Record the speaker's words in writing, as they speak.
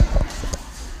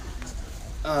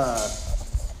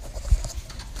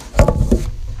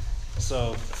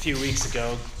So a few weeks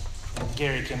ago,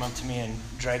 Gary came up to me and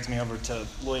drags me over to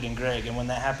Lloyd and Greg, and when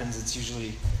that happens, it's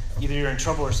usually either you're in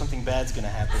trouble or something bad's going to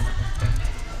happen.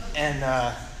 And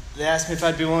they asked me if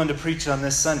I'd be willing to preach on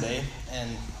this Sunday, and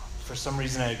for some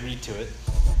reason I agreed to it.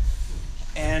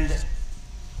 And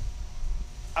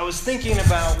I was thinking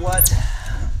about what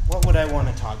would I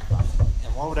want to talk about,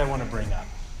 and what would I want to bring up.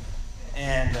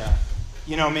 And,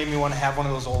 it made me want to have one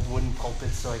of those old wooden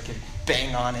pulpits so I could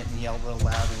bang on it and yell real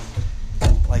loud,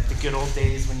 and like the good old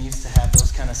days when you used to have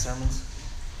those kind of sermons.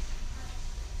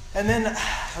 And then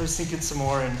I was thinking some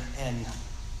more, and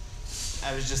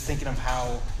I was just thinking of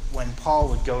how when Paul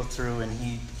would go through and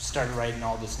he started writing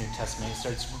all this New Testament, he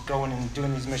starts going and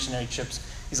doing these missionary trips.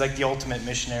 He's like the ultimate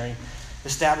missionary,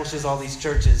 establishes all these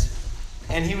churches.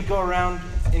 And he would go around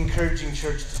encouraging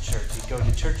church to church. He'd go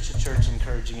to church,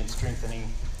 encouraging and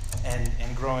strengthening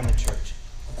and growing the church.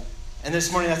 And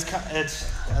this morning,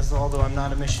 as although I'm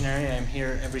not a missionary, I'm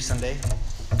here every Sunday.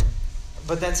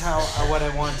 But that's what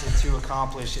I wanted to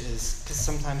accomplish is, because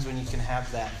sometimes when you can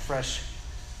have that fresh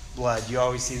blood, you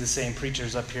always see the same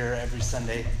preachers up here every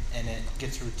Sunday, and it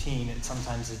gets routine, and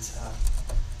sometimes it's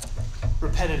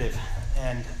repetitive.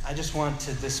 And I just want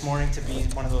this morning to be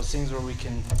one of those things where we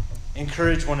can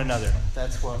encourage one another.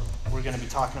 That's what we're going to be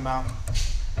talking about.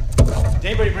 Did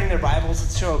anybody bring their Bibles?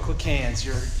 Let's show a quick hands.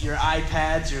 Your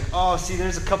iPads. See,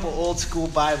 there's a couple old school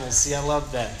Bibles. See, I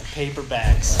love that. The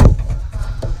paperbacks.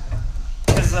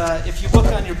 Because if you look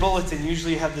on your bulletin,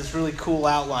 usually you have this really cool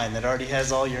outline that already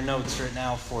has all your notes written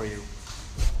out for you.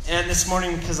 And this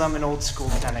morning, because I'm an old school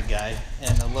kind of guy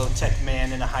and a low-tech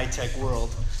man in a high-tech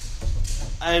world,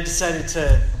 I decided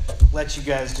to let you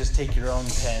guys just take your own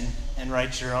pen and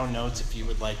write your own notes if you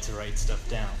would like to write stuff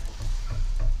down.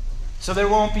 So there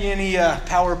won't be any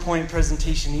PowerPoint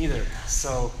presentation either.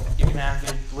 So you can have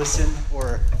to listen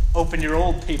or open your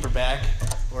old paperback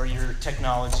or your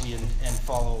technology and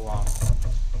follow along.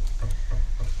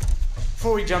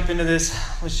 Before we jump into this,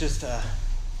 let's just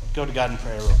go to God in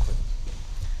prayer real quick.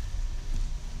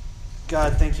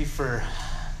 God, thank you for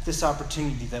this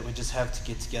opportunity that we just have to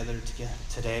get together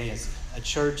today as a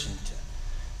church and to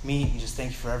meet, and just thank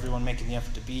you for everyone making the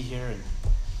effort to be here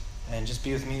and just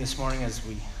be with me this morning as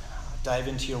we dive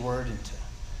into your word and to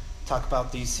talk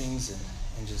about these things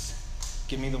and just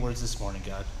give me the words this morning,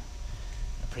 God.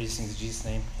 I pray these things in Jesus'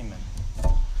 name. Amen.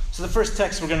 So the first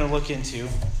text we're going to look into,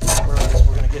 where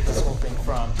we're going to get this whole thing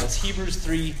from, is Hebrews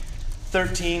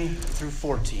 3:13 through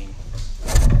 14.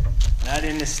 And I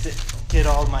didn't get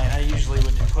all I usually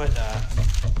would put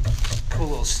cool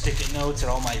little stick-it notes at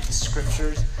all my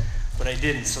scriptures, but I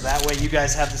didn't. So that way you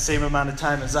guys have the same amount of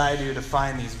time as I do to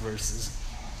find these verses.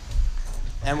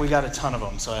 And we got a ton of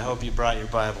them, so I hope you brought your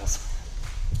Bibles.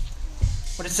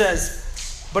 But it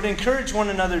says, "But encourage one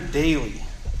another daily,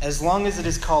 as long as it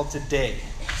is called today,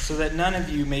 so that none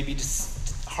of you may be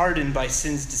hardened by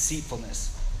sin's deceitfulness.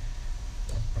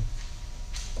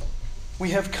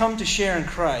 We have come to share in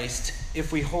Christ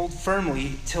if we hold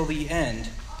firmly till the end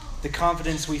the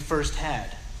confidence we first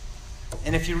had."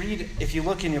 And if you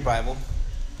look in your Bible,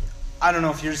 I don't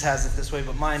know if yours has it this way,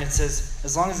 but mine, it says,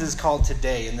 as long as it is called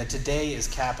today, and the today is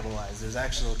capitalized. There's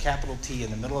actually a capital T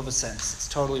in the middle of a sentence. It's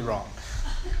totally wrong.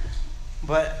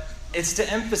 But it's to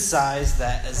emphasize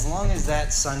that as long as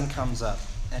that sun comes up,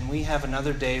 and we have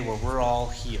another day where we're all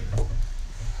here,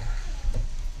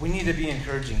 we need to be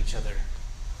encouraging each other.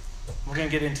 We're going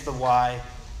to get into the why,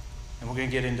 and we're going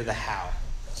to get into the how.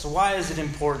 So why is it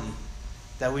important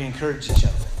that we encourage each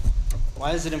other?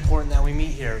 Why is it important that we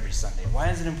meet here every Sunday? Why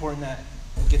is it important that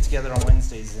we get together on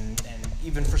Wednesdays and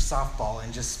even for softball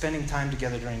and just spending time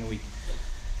together during the week?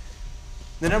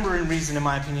 The number one reason, in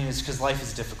my opinion, is because life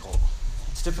is difficult.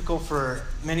 It's difficult for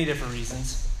many different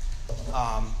reasons.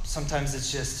 Sometimes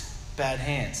it's just bad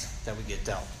hands that we get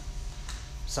dealt.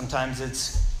 Sometimes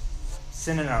it's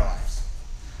sin in our lives.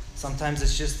 Sometimes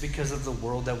it's just because of the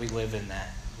world that we live in that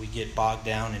we get bogged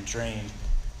down and drained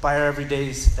by our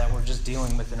everydays that we're just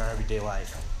dealing with in our everyday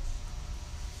life.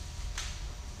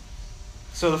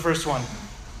 So the first one,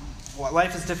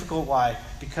 life is difficult. Why?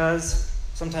 Because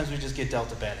sometimes we just get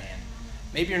dealt a bad hand.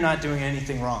 Maybe you're not doing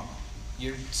anything wrong.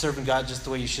 You're serving God just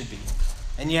the way you should be.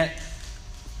 And yet,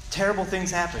 terrible things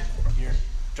happen. You're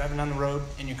driving down the road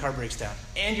and your car breaks down.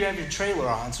 And you have your trailer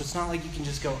on, so it's not like you can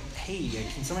just go, hey,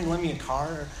 can somebody lend me a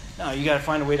car? No, you got to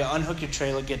find a way to unhook your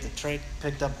trailer, get the tray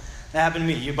picked up. That happened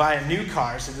to me. You buy a new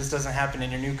car, so this doesn't happen,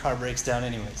 and your new car breaks down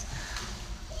anyways.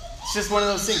 It's just one of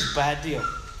those things, bad deal.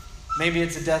 Maybe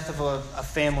it's the death of a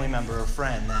family member or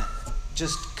friend that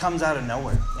just comes out of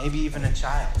nowhere. Maybe even a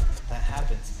child. That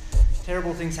happens.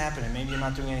 terrible things happen, and maybe you're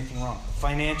not doing anything wrong.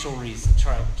 Financial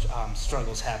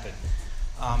struggles happen.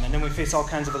 And then we face all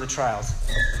kinds of other trials.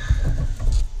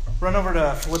 Run over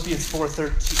to Philippians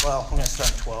 4:13. Well, we're going to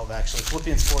start at 12, actually.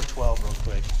 Philippians 4:12 real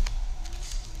quick.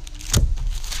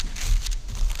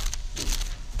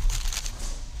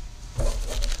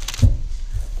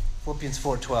 Philippians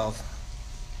 4:12.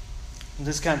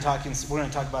 This is kind of talking, we're going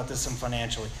to talk about this some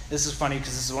financially. This is funny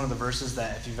because this is one of the verses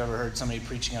that if you've ever heard somebody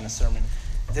preaching on a sermon,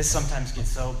 this sometimes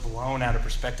gets so blown out of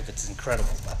perspective, it's incredible.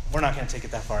 But we're not going to take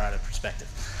it that far out of perspective.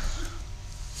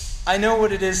 I know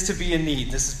what it is to be in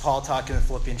need. This is Paul talking to the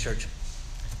Philippian church.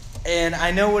 And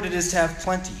I know what it is to have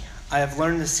plenty. I have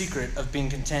learned the secret of being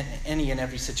content in any and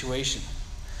every situation,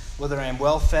 whether I am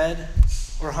well fed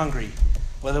or hungry,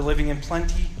 whether living in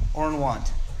plenty or in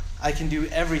want. I can do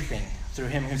everything through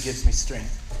him who gives me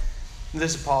strength. And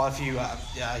this is Paul. If you,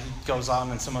 he goes on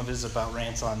in some of his about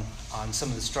rants on some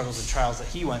of the struggles and trials that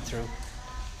he went through.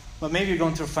 But maybe you're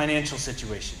going through a financial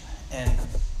situation, and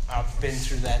I've been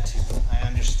through that too. I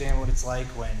understand what it's like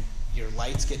when your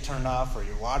lights get turned off or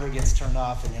your water gets turned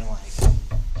off, and you're like,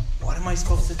 what am I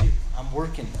supposed to do? I'm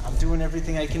working. I'm doing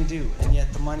everything I can do, and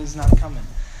yet the money's not coming.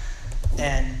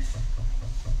 And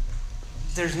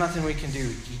there's nothing we can do.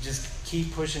 You just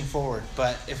keep pushing forward.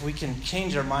 But if we can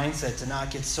change our mindset to not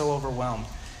get so overwhelmed,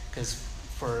 because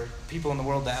for people in the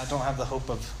world that don't have the hope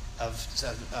of a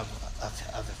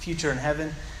future in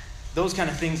heaven, those kind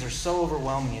of things are so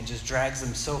overwhelming. It just drags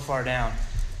them so far down.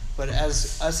 But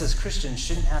us as Christians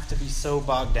shouldn't have to be so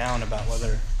bogged down about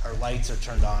whether our lights are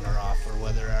turned on or off, or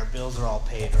whether our bills are all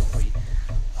paid, or if we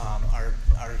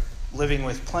are living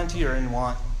with plenty or in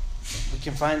want.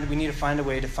 We need to find a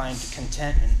way to find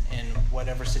contentment in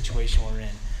whatever situation we're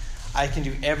in. I can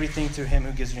do everything through him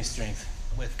who gives me strength.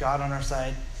 With God on our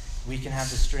side, we can have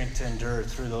the strength to endure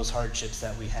through those hardships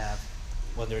that we have,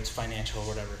 whether it's financial or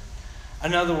whatever.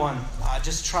 Another one,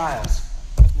 just trials.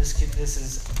 This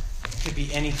could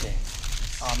be anything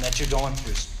that you're going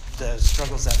through, the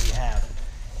struggles that we have.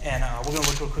 And we're going to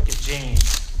look real quick at James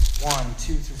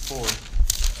 1:2-4.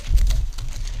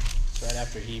 It's right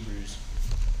after Hebrews.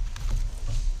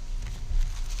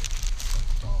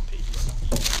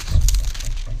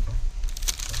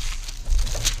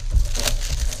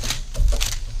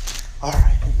 All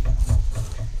right, here we go.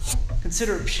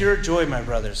 Consider it pure joy, my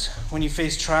brothers, when you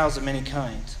face trials of many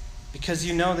kinds, because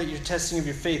you know that your testing of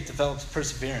your faith develops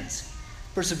perseverance.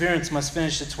 Perseverance must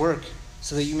finish its work,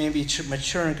 so that you may be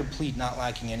mature and complete, not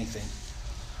lacking anything.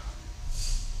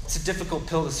 It's a difficult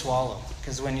pill to swallow,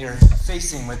 because when you're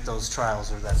facing with those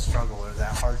trials or that struggle or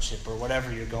that hardship or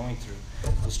whatever you're going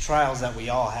through, those trials that we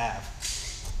all have,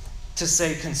 to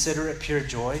say consider it pure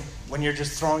joy when you're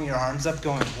just throwing your arms up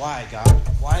going, why, God?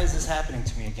 Why is this happening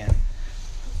to me again?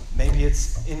 Maybe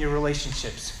it's in your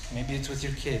relationships. Maybe it's with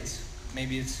your kids.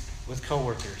 Maybe it's with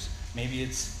coworkers. Maybe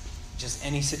it's just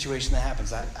any situation that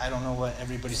happens. I don't know what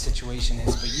everybody's situation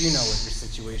is, but you know what your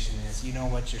situation is. You know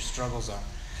what your struggles are.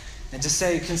 And to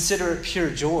say consider it pure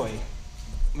joy,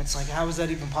 it's like, how is that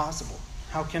even possible?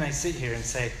 How can I sit here and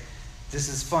say, this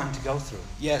is fun to go through?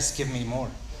 Yes, give me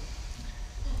more.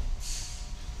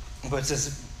 But it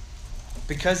says,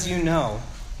 because you know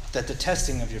that the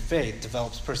testing of your faith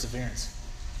develops perseverance.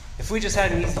 If we just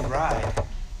had an easy ride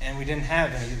and we didn't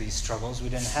have any of these struggles, we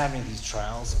didn't have any of these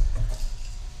trials,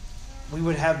 we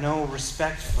would have no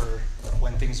respect for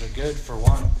when things are good, for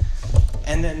one.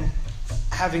 And then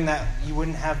having that, you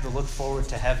wouldn't have the look forward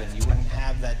to heaven. You wouldn't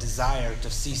have that desire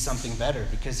to see something better,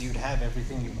 because you'd have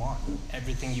everything you want.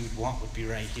 Everything you would want would be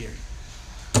right here.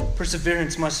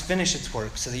 Perseverance must finish its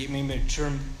work so that you may be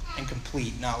mature and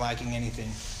complete, not lacking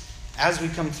anything. As we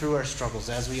come through our struggles,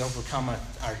 as we overcome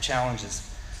our challenges,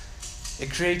 it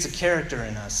creates a character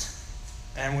in us,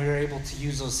 and we're able to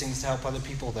use those things to help other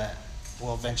people that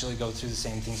will eventually go through the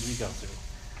same things we go through.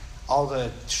 All the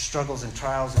struggles and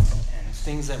trials and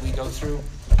things that we go through,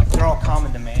 they're all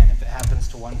common to man. If it happens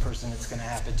to one person, it's going to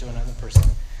happen to another person.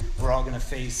 We're all going to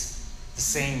face the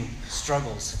same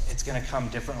struggles. It's going to come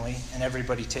differently, and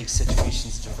everybody takes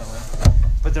situations differently.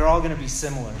 But they're all going to be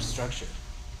similar structure.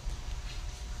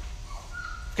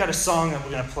 We've got a song that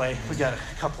we're going to play. We got a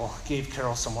couple. Gave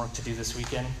Carol some work to do this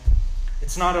weekend.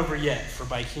 It's Not Over Yet for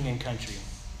By King and Country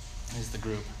is the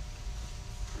group.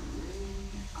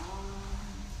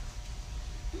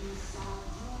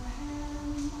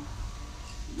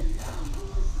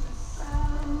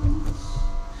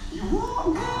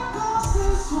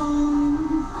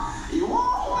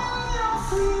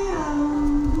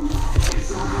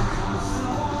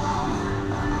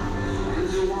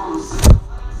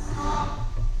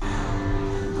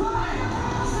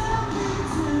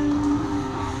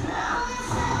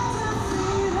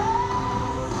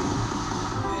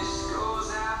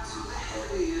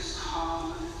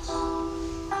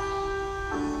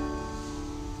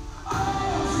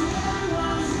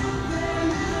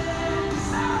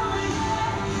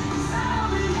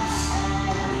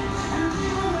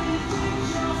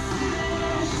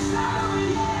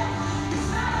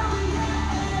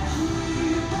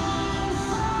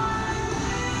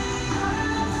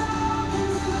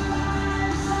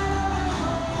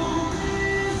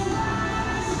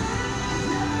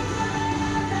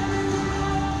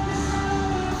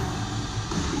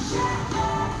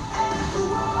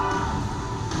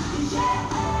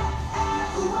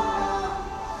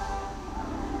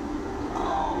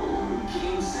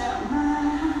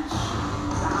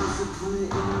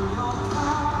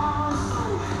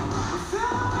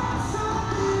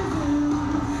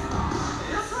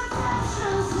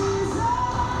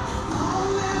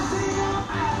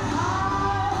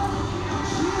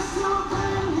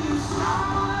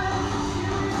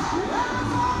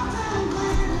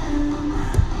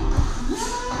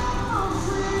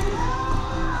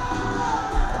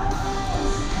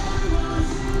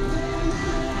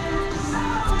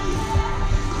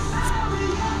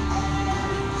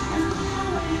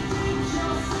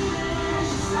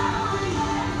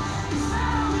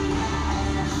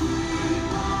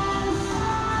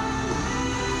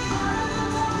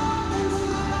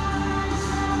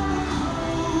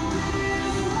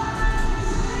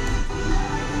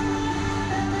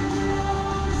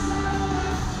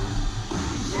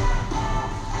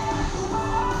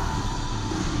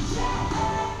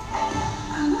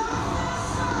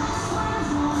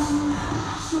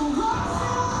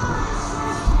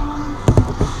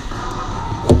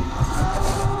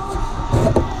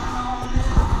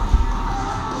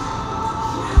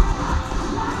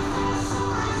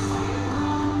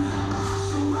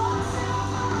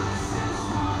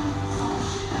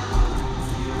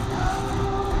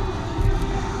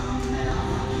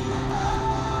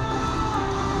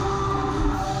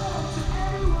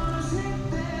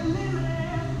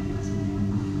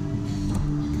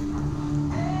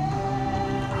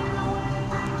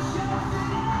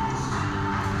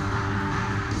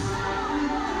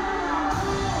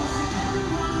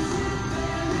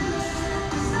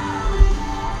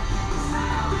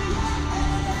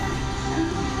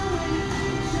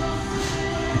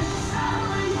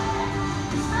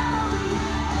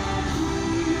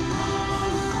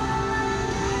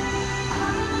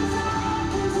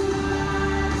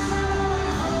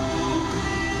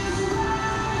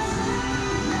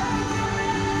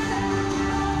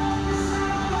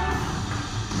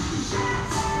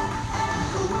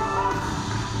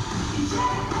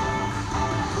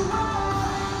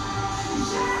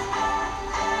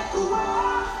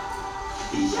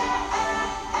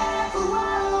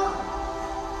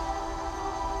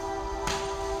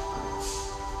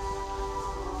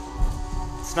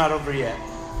 It's not over yet.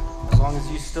 As long as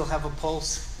you still have a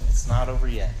pulse, it's not over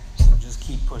yet. So just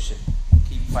keep pushing,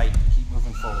 keep fighting, keep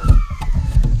moving forward.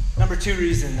 Number 2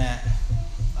 reason that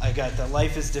I got that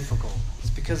life is difficult is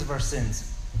because of our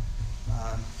sins.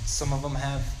 Some of them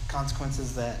have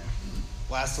consequences that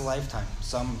last a lifetime.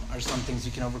 Some are some things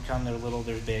you can overcome. They're little,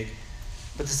 they're big.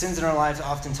 But the sins in our lives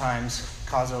oftentimes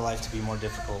cause our life to be more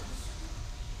difficult.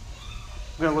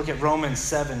 We're going to look at Romans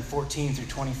 7:14 through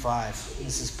 25.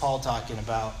 This is Paul talking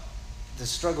about the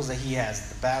struggles that he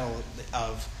has, the battle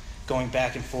of going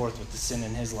back and forth with the sin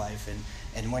in his life.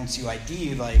 And once you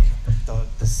ID like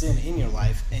the sin in your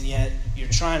life, and yet you're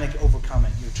trying to overcome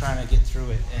it, you're trying to get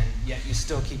through it, and yet you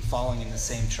still keep falling in the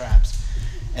same traps.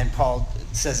 And Paul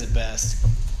says it best.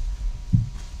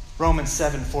 Romans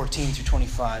 7:14 through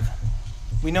 25.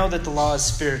 We know that the law is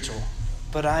spiritual,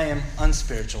 but I am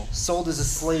unspiritual, sold as a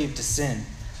slave to sin.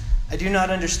 I do not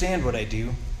understand what I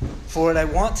do, for what I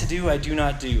want to do I do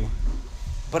not do,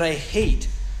 but I hate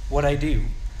what I do.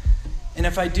 And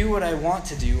if I do what I want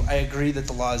to do, I agree that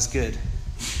the law is good.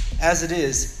 As it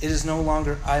is no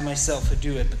longer I myself who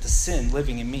do it, but the sin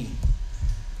living in me.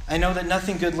 I know that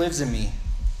nothing good lives in me,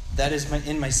 that is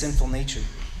in my sinful nature.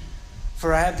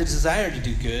 For I have the desire to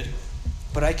do good,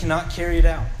 but I cannot carry it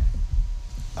out.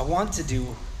 I want to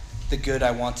do the good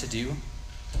I want to do.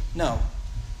 No,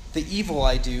 the evil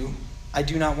I do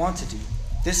not want to do.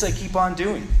 This I keep on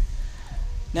doing.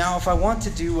 Now, if I want to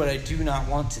do what I do not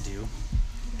want to do,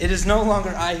 it is no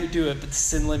longer I who do it, but the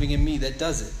sin living in me that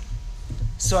does it.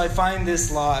 So I find this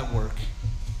law at work.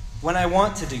 When I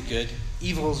want to do good,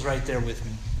 evil is right there with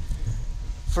me.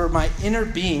 For my inner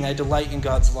being, I delight in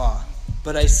God's law,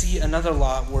 but I see another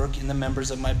law at work in the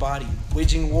members of my body,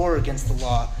 waging war against the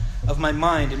law of my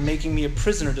mind and making me a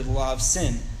prisoner to the law of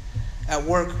sin, at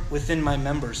work within my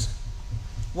members.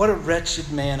 What a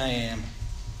wretched man I am.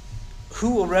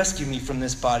 Who will rescue me from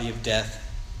this body of death?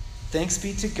 Thanks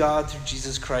be to God through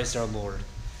Jesus Christ our Lord.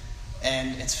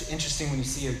 And it's interesting when you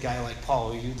see a guy like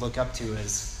Paul, who you look up to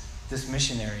as this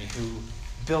missionary who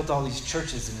built all these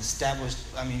churches and established,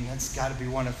 that's got to be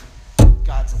one of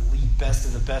God's elite, best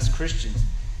of the best Christians.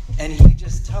 And he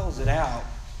just tells it out,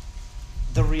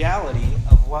 the reality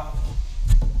of what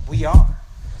we are.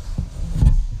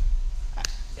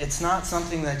 It's not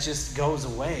something that just goes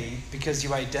away because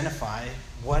you identify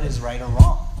what is right or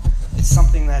wrong. It's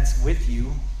something that's with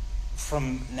you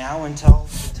from now until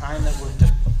the time that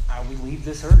we leave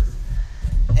this earth.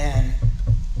 And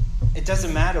it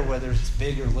doesn't matter whether it's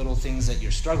big or little things that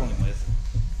you're struggling with.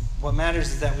 What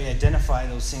matters is that we identify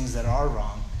those things that are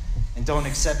wrong and don't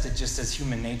accept it just as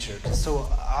human nature. Because so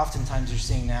oftentimes you're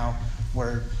seeing now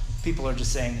where people are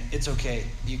just saying, it's okay,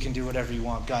 you can do whatever you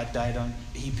want. God died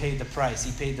he paid the price,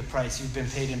 you've been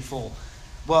paid in full.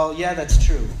 Well, yeah, that's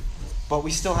true, but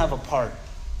we still have a part.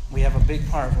 We have a big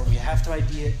part where we have to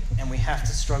ID it and we have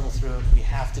to struggle through it. We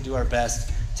have to do our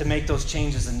best to make those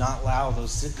changes and not allow the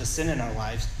sin in our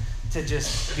lives to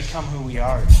just become who we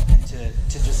are and to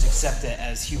just accept it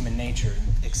as human nature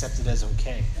and accept it as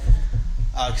okay.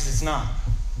 Because it's not.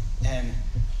 And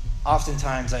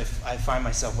oftentimes I find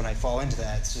myself when I fall into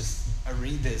that, it's just, I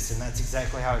read this and that's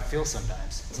exactly how I feel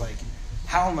sometimes. It's like,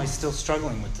 how am I still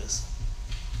struggling with this?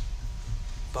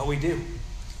 But we do.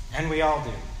 And we all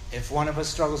do. If one of us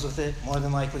struggles with it, more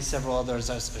than likely several others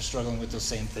are struggling with those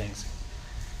same things.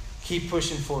 Keep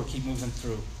pushing forward, keep moving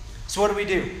through. So what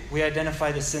do? We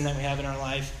identify the sin that we have in our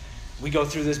life. We go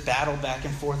through this battle back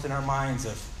and forth in our minds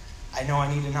of, I know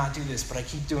I need to not do this, but I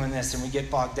keep doing this, and we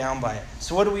get bogged down by it.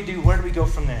 So what do? Where do we go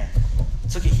from there?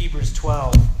 Let's look at Hebrews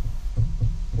 12,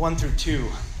 1 through 2.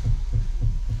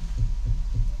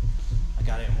 I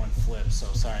got it in one flip, so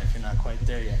sorry if you're not quite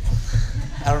there yet.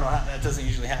 I don't know how that doesn't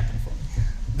usually happen for me.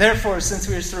 Therefore, since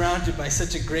we are surrounded by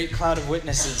such a great cloud of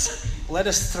witnesses, let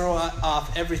us throw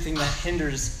off everything that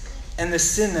hinders and the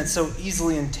sin that so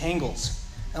easily entangles,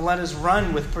 and let us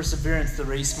run with perseverance the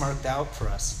race marked out for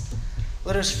us.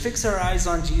 Let us fix our eyes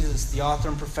on Jesus, the author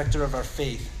and perfecter of our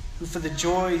faith, who for the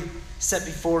joy set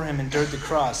before him endured the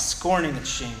cross, scorning its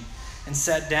shame, and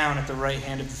sat down at the right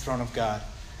hand of the throne of God.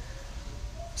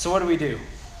 So what do?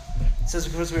 It says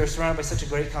because we are surrounded by such a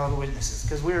great cloud of witnesses,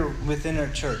 because we are within our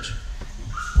church.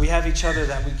 We have each other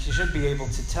that we should be able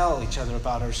to tell each other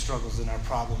about our struggles and our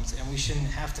problems, and we shouldn't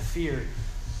have to fear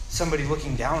somebody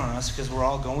looking down on us because we're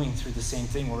all going through the same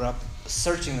thing. We're up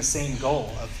searching the same goal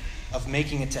of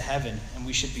making it to heaven, and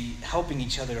we should be helping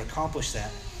each other accomplish that.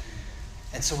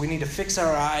 And so we need to fix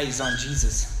our eyes on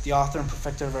Jesus, the author and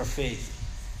perfecter of our faith,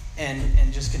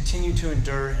 and just continue to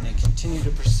endure and continue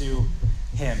to pursue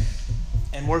him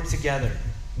and work together,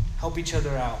 help each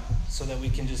other out so that we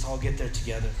can just all get there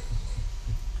together.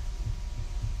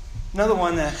 Another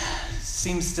one that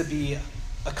seems to be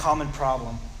a common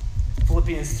problem,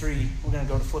 Philippians 3, we're going to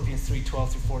go to Philippians 3,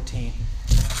 12 through 14,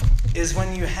 is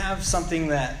when you have something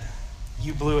that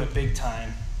you blew it big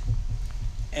time,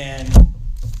 and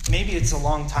maybe it's a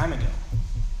long time ago.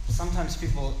 Sometimes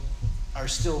people are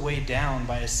still weighed down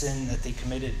by a sin that they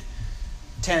committed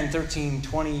 10, 13,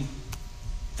 20,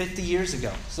 50 years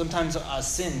ago. Sometimes a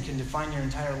sin can define your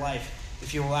entire life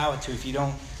if you allow it to, if you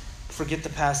don't forget the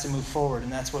past and move forward. And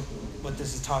that's what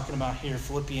this is talking about here,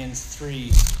 Philippians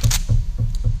 3,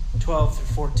 12 through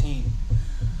 14.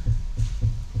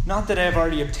 Not that I have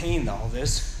already obtained all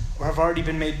this, or have already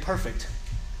been made perfect,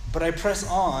 but I press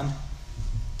on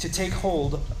to take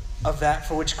hold of that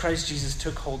for which Christ Jesus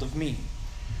took hold of me.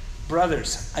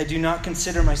 Brothers, I do not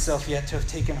consider myself yet to have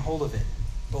taken hold of it,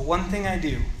 but one thing I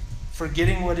do,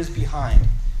 forgetting what is behind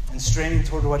and straining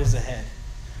toward what is ahead,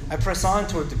 I press on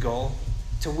toward the goal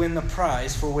to win the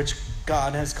prize for which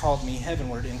God has called me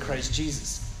heavenward in Christ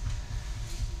Jesus.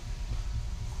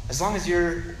 As long as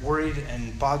you're worried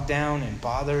and bogged down and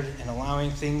bothered and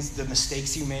allowing things, the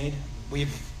mistakes you made,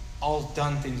 we've all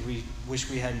done things we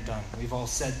wish we hadn't done. We've all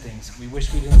said things we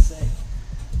wish we didn't say.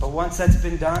 But once that's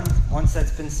been done, once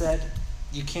that's been said,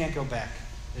 you can't go back.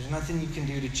 There's nothing you can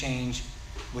do to change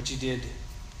what you did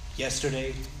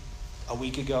yesterday, a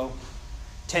week ago,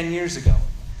 10 years ago.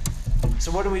 So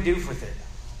what do we do with it?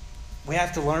 We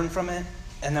have to learn from it,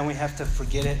 and then we have to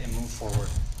forget it and move forward.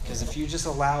 Because if you just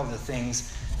allow the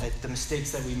things, the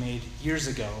mistakes that we made years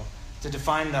ago to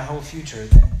define the whole future,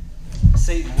 then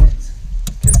Satan wins.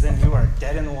 Because then you are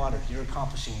dead in the water. You're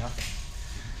accomplishing nothing.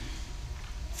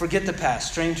 Forget the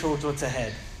past. Strain towards what's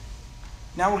ahead.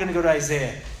 Now we're going to go to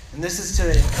Isaiah. And this is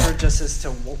to encourage us as to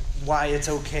why it's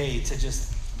okay to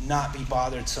just not be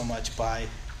bothered so much by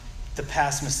the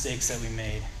past mistakes that we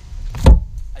made.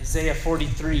 Isaiah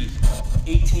 43,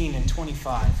 18 and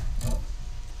 25.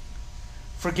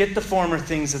 Forget the former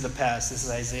things of the past. This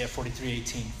is Isaiah 43,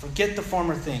 18. Forget the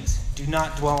former things. Do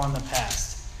not dwell on the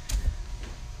past.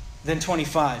 Then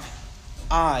 25.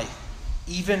 I,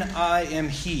 even I am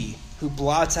he who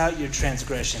blots out your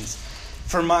transgressions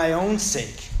for my own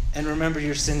sake, and remember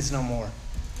your sins no more.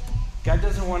 God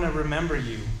doesn't want to remember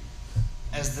you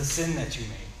as the sin that you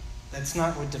made. That's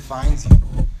not what defines you.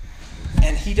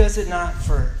 And he does it not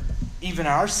for even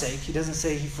our sake. He doesn't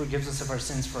say he forgives us of our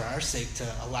sins for our sake to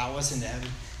allow us into heaven.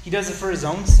 He does it for his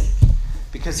own sake.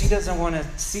 Because he doesn't want to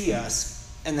see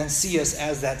us and then see us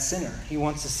as that sinner. He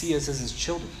wants to see us as his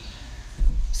children.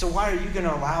 So why are you going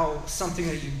to allow something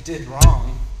that you did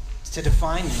wrong to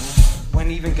define you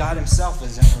when even God himself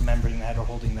isn't remembering that or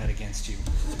holding that against you?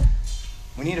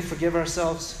 We need to forgive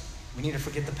ourselves. We need to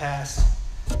forget the past.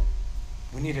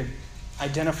 We need to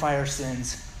identify our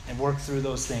sins and work through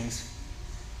those things.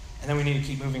 And then we need to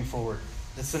keep moving forward.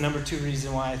 That's the number 2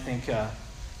 reason why I think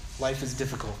life is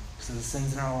difficult, because of the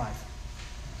sins in our life.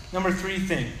 Number 3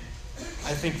 thing,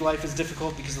 I think life is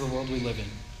difficult because of the world we live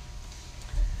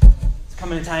in. It's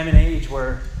coming a time and age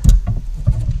where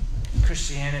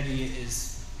Christianity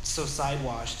is so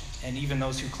sidewashed, and even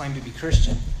those who claim to be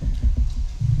Christian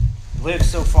live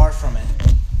so far from it.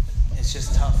 It's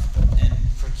just tough. And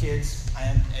for kids,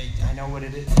 I know what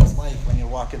it's like when you're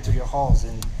walking through your halls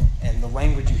and the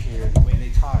language you hear and the way they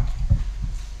talk.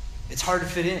 It's hard to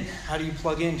fit in. How do you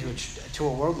plug into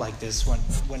a world like this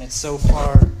when it's so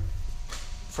far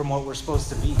from what we're supposed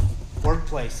to be?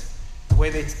 Workplace, the way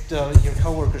your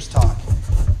coworkers talk.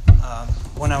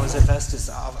 When I was at Vestas,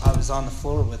 I was on the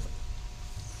floor with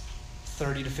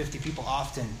 30 to 50 people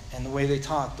often, and the way they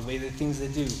talk, the things they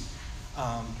do.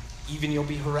 Even you'll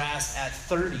be harassed at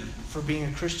 30 for being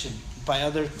a Christian by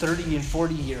other 30 and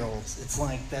 40-year-olds. It's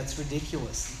like, that's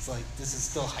ridiculous. It's like, this is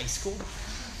still high school?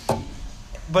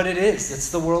 But it is. It's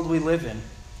the world we live in.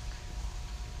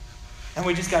 And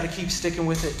we just got to keep sticking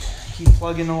with it. Keep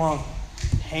plugging along.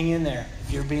 Hang in there.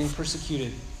 If you're being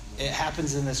persecuted, it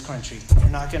happens in this country. You're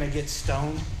not going to get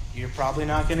stoned. You're probably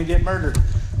not going to get murdered.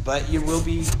 But you will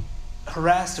be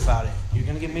harassed about it. You're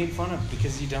going to get made fun of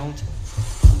because you don't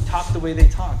talk the way they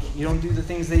talk. You don't do the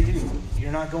things they do.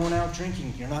 You're not going out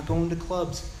drinking. You're not going to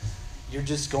clubs. You're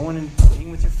just going and being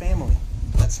with your family.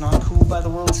 That's not cool by the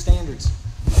world's standards.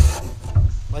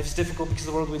 Life's difficult because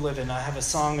of the world we live in. I have a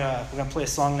song, we're going to play a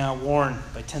song now, Worn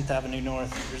by 10th Avenue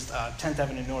North. There's 10th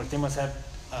Avenue North. They must have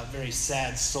a very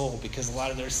sad soul because a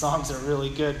lot of their songs are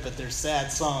really good, but they're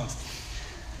sad songs.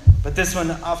 But this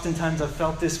one, oftentimes I've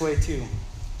felt this way too.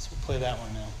 So we'll play that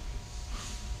one now.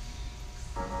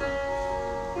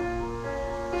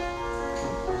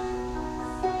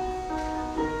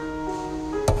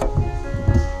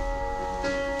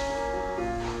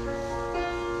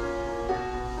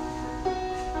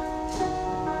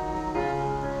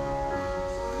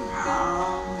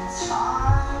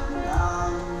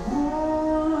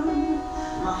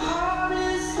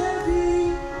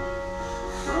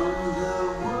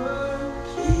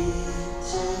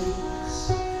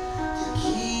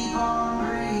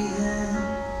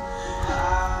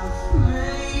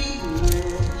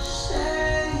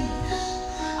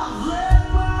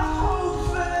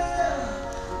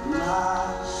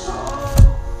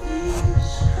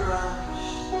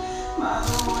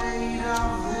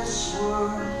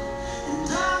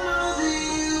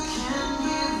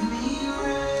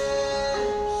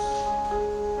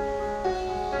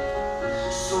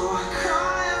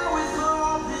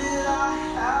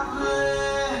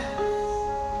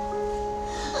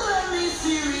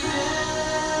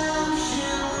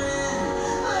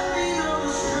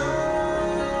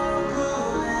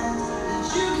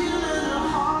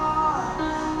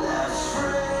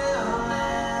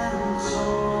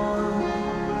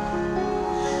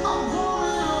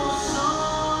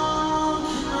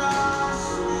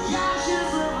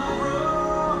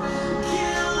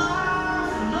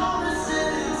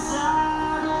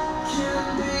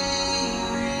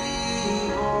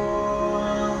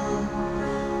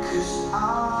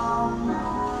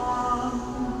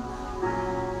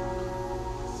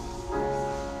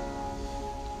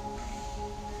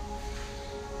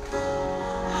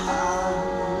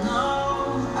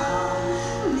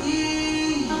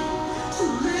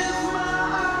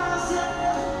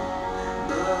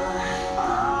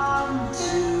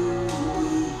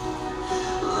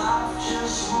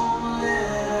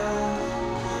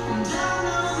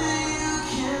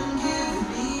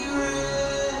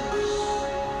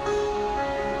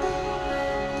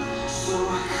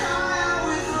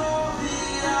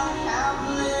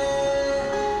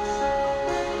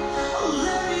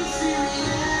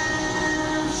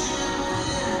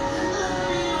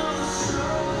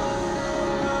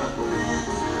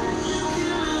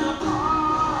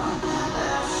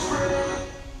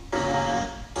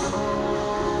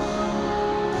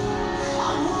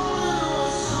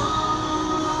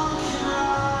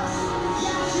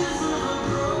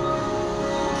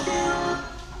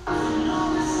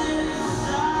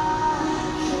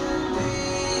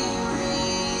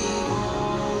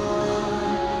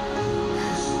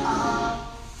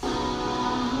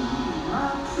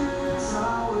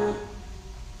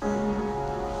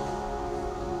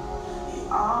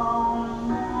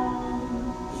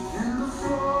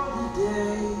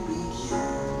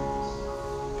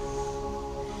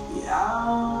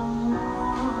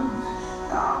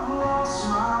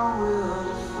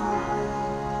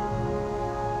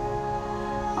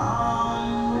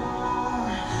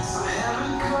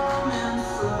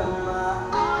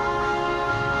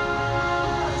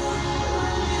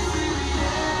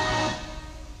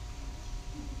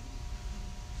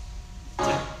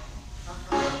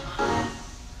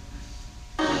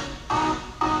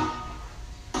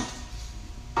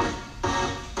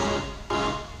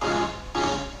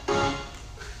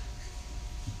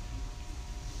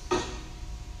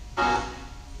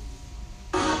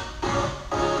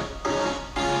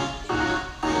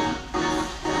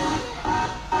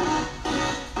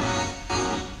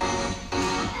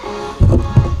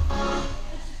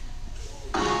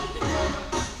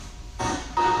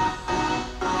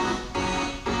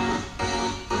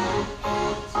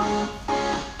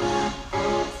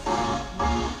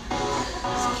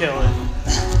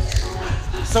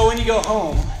 you go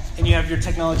home and you have your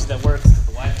technology that works, but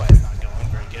the Wi-Fi is not going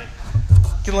very good,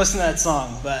 you can listen to that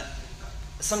song. But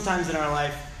sometimes in our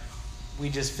life, we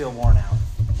just feel worn out.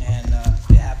 And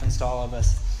it happens to all of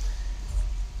us.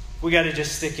 We got to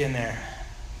just stick in there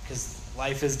because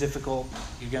life is difficult.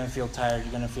 You're going to feel tired.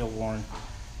 You're going to feel worn.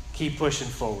 Keep pushing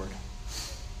forward.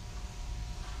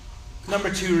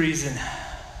 Number 2 reason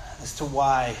as to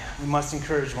why we must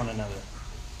encourage one another.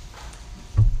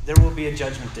 There will be a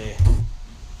judgment day.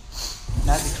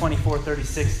 Matthew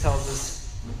 24:36 tells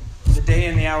us, the day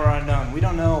and the hour are unknown. We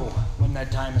don't know when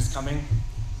that time is coming,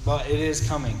 but it is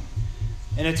coming.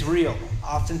 And it's real.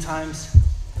 Oftentimes,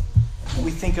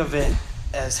 we think of it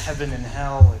as heaven and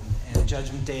hell, and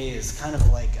judgment day is kind of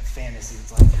like a fantasy.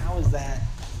 It's like, how is that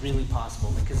really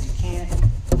possible? Because you can't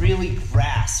really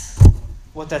grasp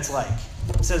what that's like.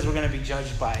 It says we're going to be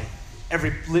judged by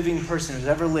every living person who's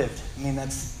ever lived. I mean,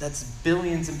 that's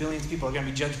billions and billions of people are going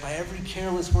to be judged by every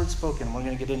careless word spoken. We're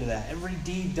going to get into that. Every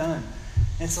deed done.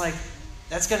 And it's like,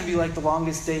 that's going to be like the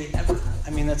longest day ever. I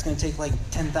mean, that's going to take like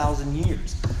 10,000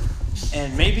 years.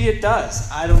 And maybe it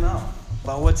does. I don't know.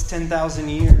 But what's 10,000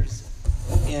 years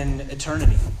in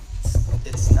eternity?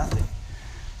 It's nothing.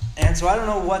 And so I don't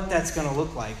know what that's going to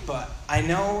look like, but I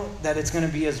know that it's going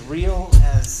to be as real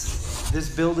as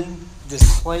this building,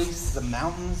 this place, the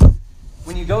mountains.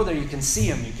 When you go there, you can see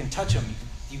them, you can touch them,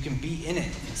 you can be in it,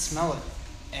 you can smell it.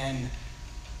 And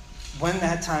when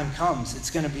that time comes,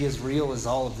 it's going to be as real as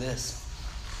all of this.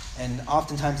 And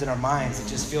oftentimes in our minds, it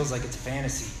just feels like it's a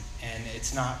fantasy, and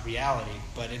it's not reality,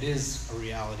 but it is a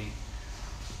reality.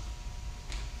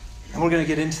 And we're going to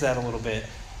get into that a little bit.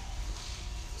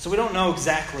 So we don't know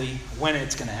exactly when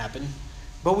it's going to happen,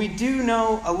 but we do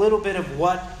know a little bit of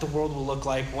what the world will look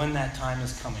like when that time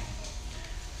is coming.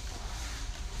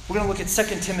 We're going to look at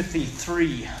 2 Timothy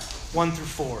 3, 1 through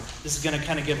 4. This is going to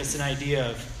kind of give us an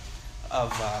idea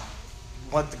of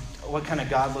what kind of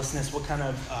godlessness, what kind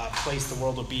of place the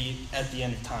world will be at the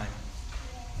end of time.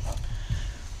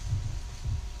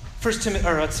 2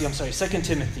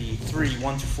 Timothy 3,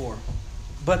 1 through 4.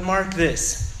 But mark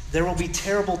this, there will be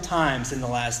terrible times in the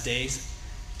last days.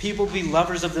 People will be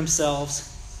lovers of themselves,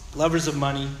 lovers of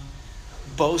money,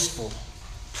 boastful,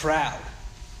 proud,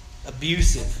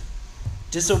 abusive,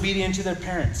 disobedient to their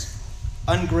parents,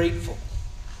 ungrateful,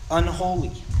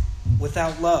 unholy,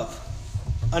 without love,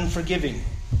 unforgiving,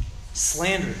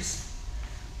 slanderous,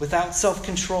 without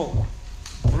self-control,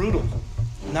 brutal,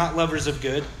 not lovers of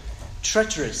good,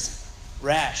 treacherous,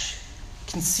 rash,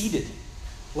 conceited,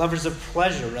 lovers of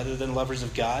pleasure rather than lovers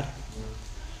of God.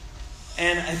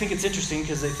 And I think it's interesting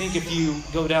because I think if you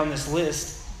go down this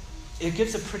list, it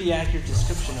gives a pretty accurate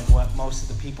description of what most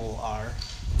of the people are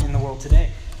in the world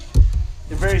today.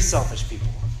 They're very selfish people.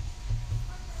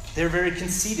 They're very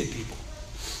conceited people.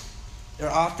 They're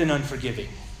often unforgiving.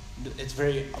 It's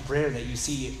very rare that you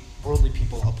see worldly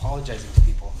people apologizing to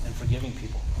people and forgiving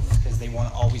people because they want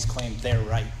to always claim they're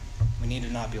right. We need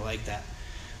to not be like that.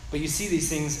 But you see these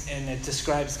things, and it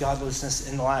describes godlessness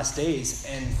in the last days,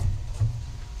 and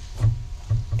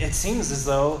it seems as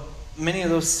though many of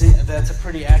those, that's a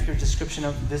pretty accurate description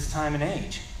of this time and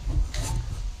age.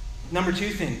 Number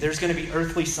 2 thing, there's going to be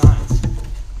earthly signs.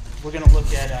 We're going to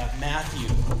look at Matthew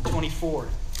 24,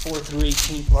 4 through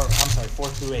 18, 4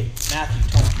 through 8. Matthew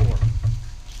 24.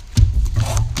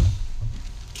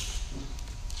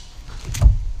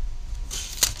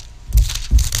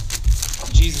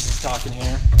 Jesus is talking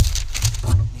here.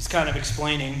 He's kind of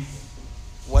explaining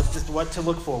what to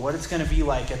look for, what it's going to be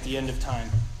like at the end of time.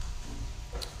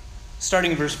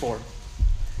 Starting in verse 4.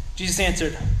 Jesus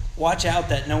answered, "Watch out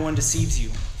that no one deceives you,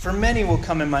 for many will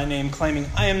come in my name claiming,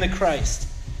 'I am the Christ,'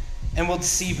 and will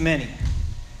deceive many.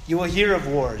 You will hear of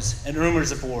wars and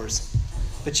rumors of wars,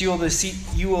 but see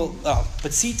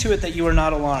to it that you are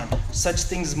not alarmed. Such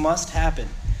things must happen,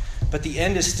 but the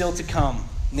end is still to come.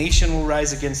 Nation will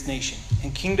rise against nation,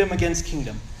 and kingdom against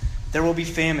kingdom. There will be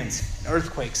famines and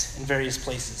earthquakes in various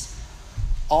places.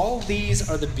 All these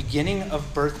are the beginning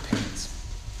of birth pains."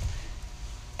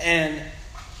 And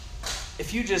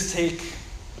if you just take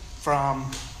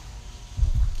from,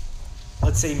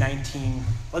 let's say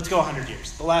let's go 100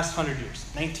 years, the last 100 years,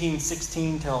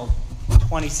 1916 till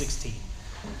 2016.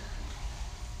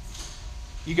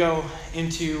 You go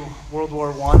into World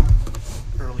War I,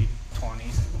 early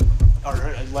 20s, or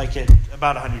like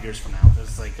about 100 years from now. It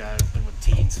was like with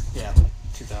teens, yeah,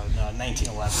 like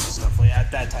 1911 and stuff, like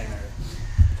at that time era.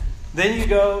 Then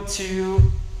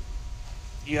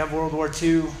you have World War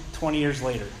II 20 years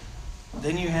later.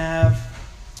 Then you have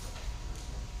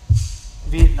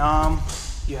Vietnam,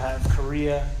 you have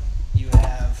Korea,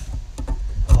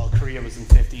 Korea was in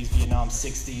 50s, Vietnam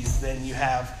 60s. Then you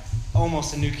have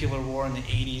almost a nuclear war in the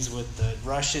 80s with the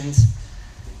Russians.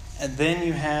 And then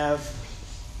you have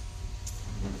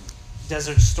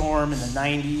Desert Storm in the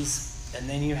 90s. And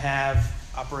then you have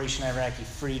Operation Iraqi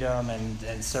Freedom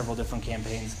and several different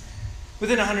campaigns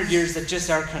within 100 years that just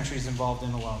our country is involved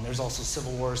in alone. There's also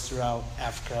civil wars throughout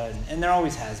Africa, and there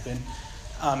always has been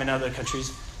in other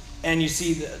countries. And you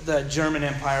see the German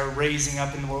Empire raising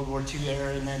up in the World War II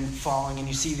era and then falling, and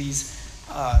you see these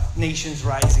nations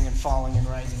rising and falling and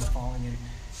rising and falling,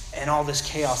 and all this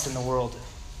chaos in the world.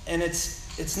 And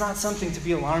it's not something to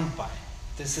be alarmed by.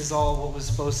 This is all what was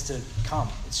supposed to come.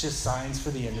 It's just signs for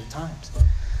the end of times.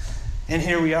 And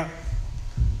here we are.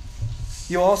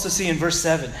 You'll also see in verse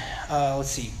 7,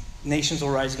 nations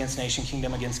will rise against nation,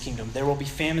 kingdom against kingdom. There will be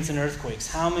famines and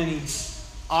earthquakes.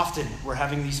 Often we're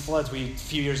having these floods. We, a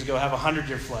few years ago, have a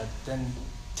 100-year flood. Then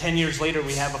 10 years later,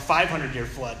 we have a 500-year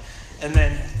flood. And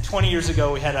then 20 years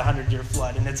ago, we had a 100-year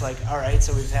flood. And it's like, all right,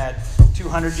 so we've had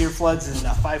 200-year floods and a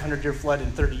 500-year flood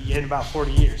in about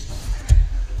 40 years.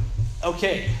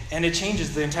 Okay, and it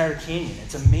changes the entire canyon.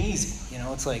 It's amazing.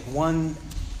 It's like 1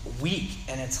 week,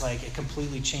 and it's like it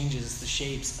completely changes the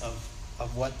shapes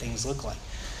of what things look like.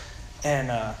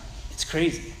 And it's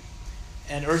crazy.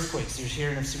 And earthquakes, you're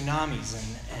hearing of tsunamis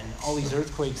and all these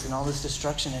earthquakes and all this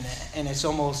destruction, and it's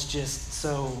almost just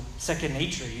so second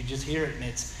nature. You just hear it, and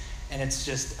it's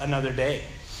just another day.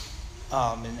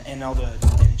 And all the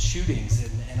shootings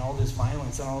and all this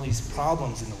violence and all these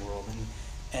problems in the world,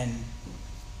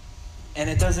 and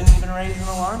it doesn't even raise an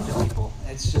alarm to people.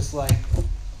 It's just like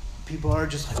people are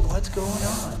just like, what's going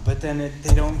on? But then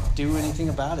they don't do anything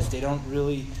about it. They don't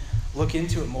really look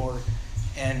into it more.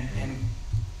 And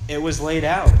it was laid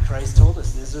out. Christ told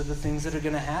us these are the things that are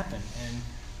going to happen. And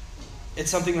it's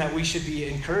something that we should be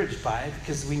encouraged by,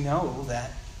 because we know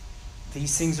that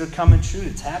these things are coming true.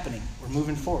 It's happening. We're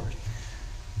moving forward.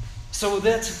 So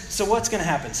what's going to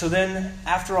happen? So then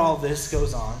after all this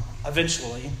goes on,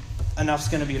 eventually enough's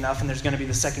going to be enough, and there's going to be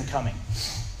the second coming.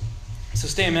 So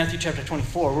stay in Matthew chapter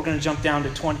 24. We're going to jump down to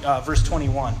verse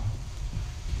 21.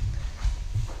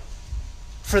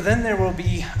 For then there will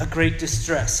be a great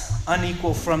distress,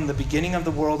 unequal from the beginning of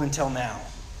the world until now,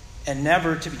 and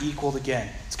never to be equaled again.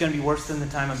 It's going to be worse than the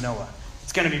time of Noah.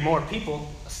 It's going to be more people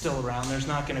still around. There's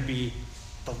not going to be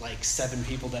the 7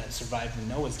 people that survived in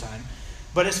Noah's time.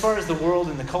 But as far as the world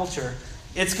and the culture,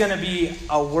 it's going to be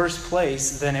a worse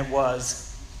place than it was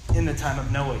in the time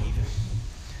of Noah even.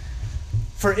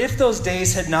 For if those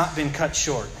days had not been cut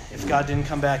short, if God didn't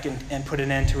come back and put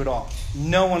an end to it all,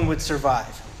 no one would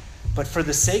survive. But for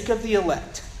the sake of the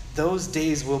elect, those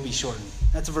days will be shortened.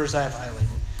 That's a verse I have highlighted,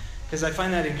 because I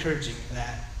find that encouraging,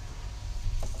 that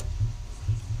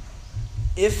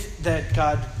if that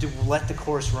God let the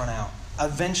course run out,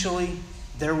 eventually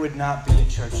there would not be a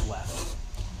church left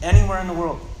anywhere in the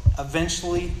world.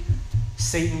 Eventually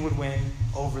Satan would win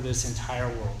over this entire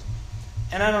world.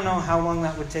 And I don't know how long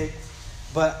that would take,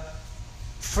 but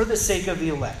for the sake of the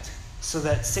elect, so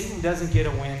that Satan doesn't get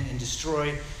a win and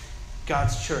destroy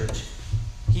God's church,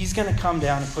 he's going to come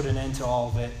down and put an end to all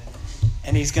of it,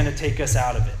 and he's going to take us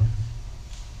out of it.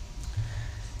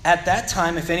 At that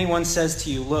time, if anyone says to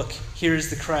you, look, here is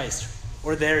the Christ,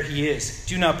 or there he is,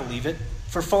 do not believe it.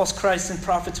 For false Christs and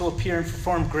prophets will appear and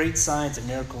perform great signs and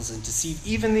miracles and deceive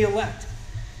even the elect,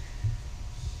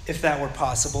 if that were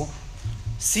possible.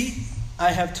 See,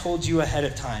 I have told you ahead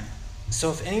of time.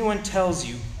 So if anyone tells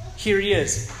you, here he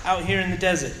is, out here in the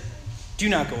desert, do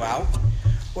not go out.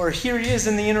 Or here he is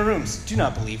in the inner rooms, do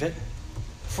not believe it.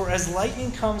 For as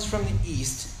lightning comes from the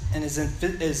east and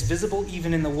is visible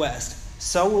even in the west,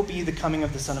 so will be the coming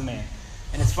of the Son of Man.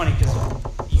 And it's funny because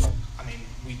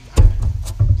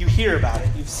you hear about it,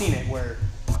 you've seen it, where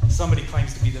somebody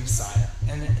claims to be the Messiah,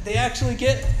 and they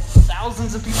get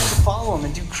thousands of people to follow him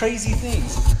and do crazy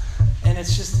things, and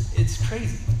it's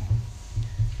crazy.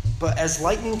 But as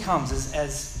lightning comes,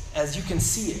 as you can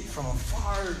see it from a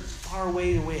far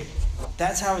away,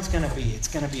 that's how it's going to be. It's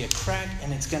going to be a crack,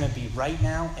 and it's going to be right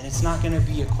now, and it's not going to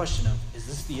be a question of, is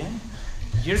this the end?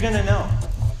 You're going to know.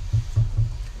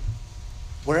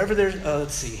 Wherever there's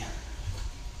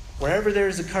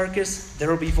a carcass, there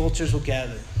will be vultures will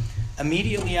gather.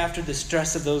 Immediately after the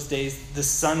stress of those days, the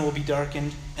sun will be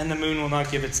darkened, and the moon will not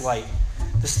give its light.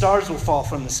 The stars will fall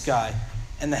from the sky,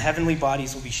 and the heavenly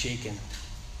bodies will be shaken.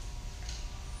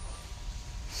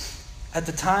 At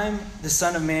the time the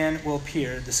Son of Man will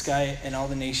appear, the sky and all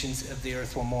the nations of the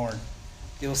earth will mourn.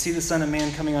 They will see the Son of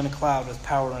Man coming on a cloud with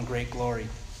power and great glory.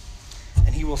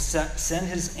 And he will send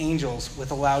his angels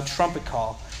with a loud trumpet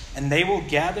call, and they will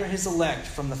gather his elect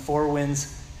from the four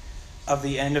winds of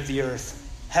the end of the earth,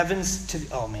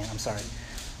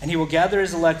 And he will gather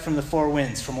his elect from the four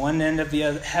winds, from one end of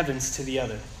the heavens to the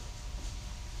other.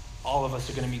 All of us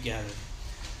are going to be gathered.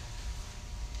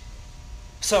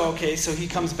 So he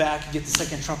comes back, you get the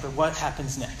second trumpet. What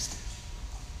happens next?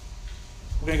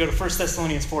 We're going to go to 1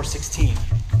 Thessalonians 4:16.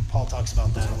 Paul talks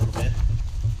about that a little bit.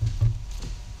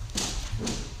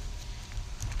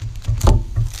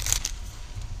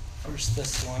 1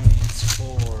 Thessalonians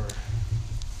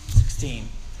 4:16.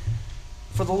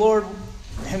 For the Lord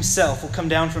himself will come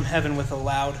down from heaven with a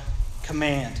loud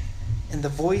command, and the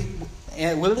voice,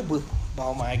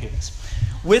 oh my goodness,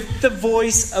 with the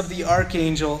voice of the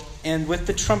archangel, and with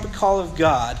the trumpet call of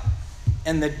God,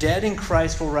 and the dead in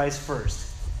Christ will rise first.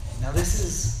 Now this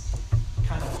is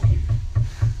kind of weird,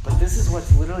 but this is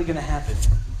what's literally going to happen.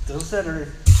 Those that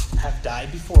have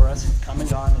died before us, have come and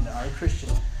gone, and are Christian,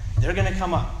 they're going to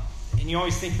come up. And you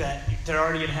always think that they're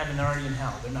already in heaven, they're already in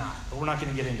hell. They're not. But we're not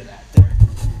going to get into that.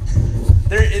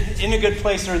 They're in a good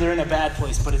place or they're in a bad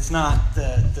place, but it's not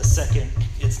the second,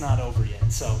 it's not over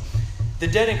yet. So the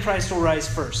dead in Christ will rise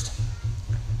first.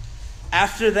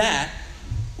 After that,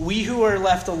 we who are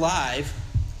left alive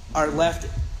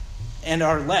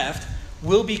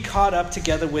will be caught up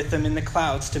together with them in the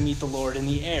clouds to meet the Lord in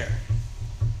the air.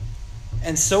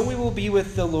 And so we will be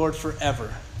with the Lord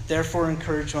forever. Therefore,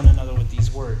 encourage one another with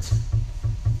these words.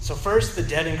 So first, the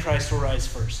dead in Christ will rise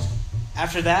first.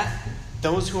 After that,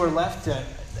 those who are left that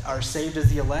are saved as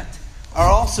the elect are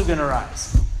also going to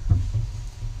rise.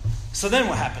 So then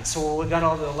what happens? So we got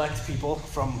all the elect people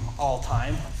from all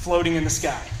time floating in the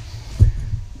sky.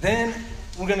 Then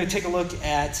we're going to take a look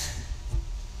at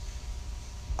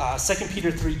 2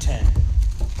 Peter 3:10.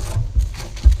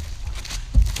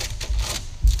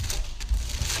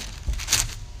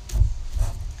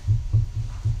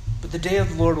 The day of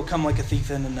the Lord will come like a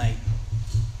thief in the night.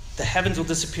 The heavens will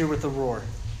disappear with a roar,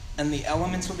 and the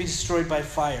elements will be destroyed by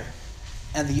fire,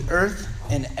 and the earth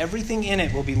and everything in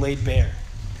it will be laid bare.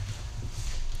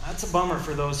 That's a bummer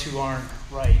for those who aren't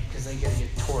right, because they get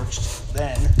torched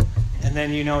then. And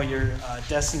then your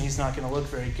destiny's not going to look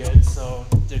very good, so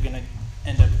they're going to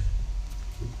end up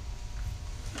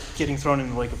getting thrown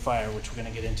into the lake of fire, which we're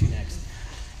going to get into next.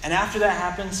 And after that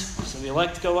happens, so the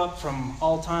elect go up from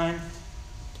all time.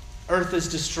 Earth is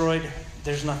destroyed.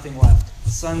 There's nothing left.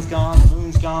 The sun's gone. The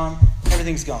moon's gone.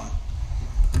 Everything's gone.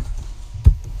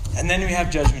 And then we have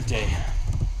Judgment Day.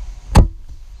 We're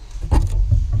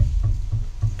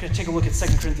going to take a look at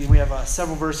 2 Corinthians. We have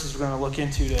several verses we're going to look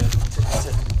into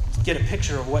to get a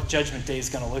picture of what Judgment Day is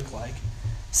going to look like.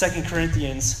 2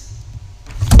 Corinthians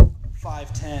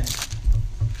 5:10.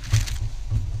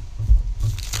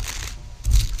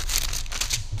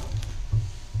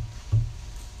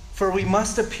 For we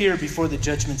must appear before the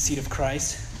judgment seat of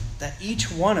Christ, that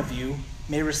each one of you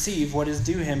may receive what is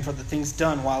due him for the things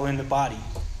done while in the body,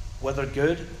 whether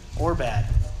good or bad.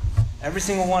 Every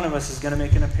single one of us is going to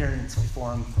make an appearance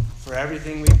before him for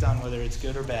everything we've done, whether it's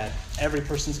good or bad. Every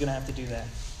person's going to have to do that.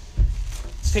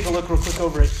 Let's take a look real quick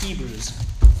over at Hebrews.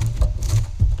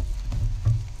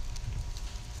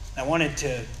 I wanted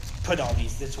to put all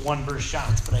these, it's one verse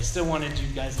shots, but I still wanted you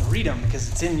guys to read them because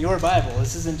it's in your Bible.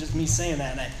 This isn't just me saying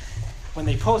that. And when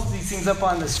they post these things up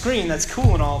on the screen, that's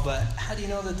cool and all, but how do you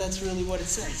know that that's really what it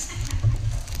says?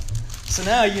 So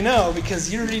now you know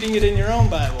because you're reading it in your own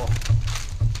Bible.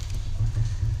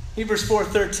 Hebrews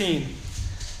 4:13.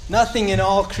 Nothing in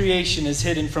all creation is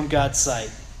hidden from God's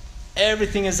sight.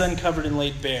 Everything is uncovered and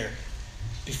laid bare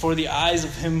before the eyes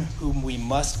of him whom we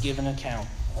must give an account.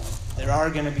 There are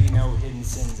going to be no hidden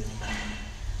sins anymore.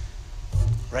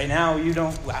 Right now,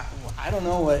 I don't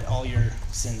know what all your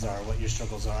sins are, what your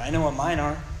struggles are. I know what mine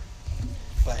are,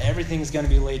 but everything's going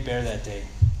to be laid bare that day.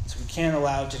 So we can't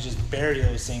allow to just bury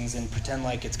those things and pretend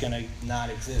like it's going to not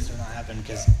exist or not happen,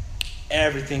 because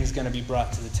everything's going to be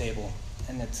brought to the table.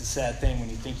 And it's a sad thing when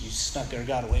you think you snuck or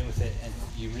got away with it and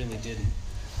you really didn't.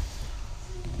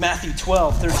 Matthew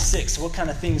 12:36. What kind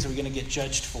of things are we going to get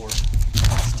judged for?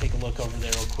 Let's take a look over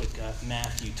there real quick.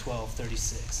 Matthew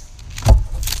 12:36.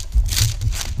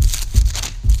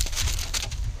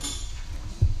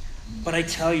 But I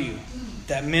tell you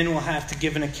that men will have to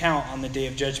give an account on the day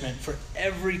of judgment for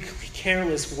every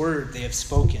careless word they have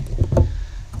spoken.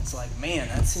 It's like, man,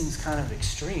 that seems kind of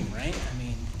extreme, right? I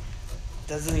mean, it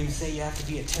doesn't even say you have to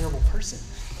be a terrible person.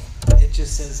 It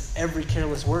just says every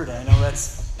careless word. I know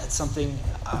that's something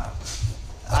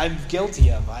I'm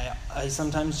guilty of. I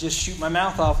sometimes just shoot my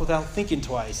mouth off without thinking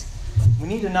twice. We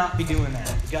need to not be doing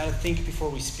that. We've got to think before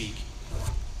we speak.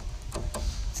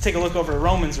 Let's take a look over at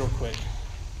Romans real quick.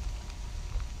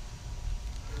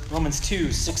 Romans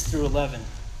 2:6-11.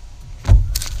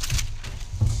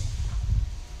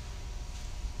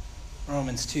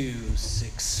 Romans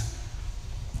 2:6.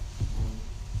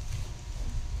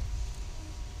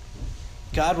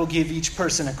 God will give each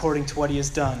person according to what he has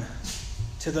done.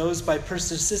 To those by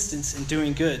persistence in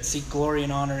doing good seek glory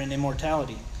and honor and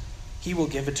immortality, he will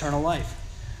give eternal life.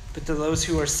 But to those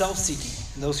who are self-seeking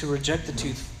and those who reject the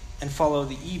truth and follow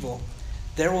the evil,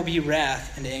 there will be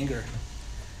wrath and anger.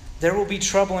 There will be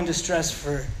trouble and distress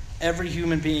for every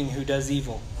human being who does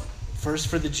evil, first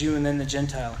for the Jew and then the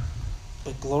Gentile.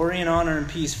 But glory and honor and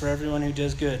peace for everyone who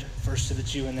does good, first to the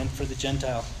Jew and then for the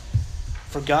Gentile.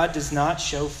 For God does not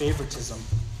show favoritism.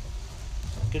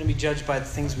 We're going to be judged by the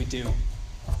things we do,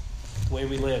 the way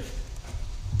we live.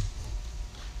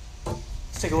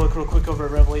 Let's take a look real quick over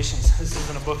at Revelations. This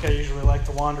isn't a book I usually like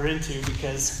to wander into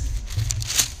because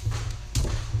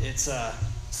it's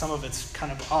some of it's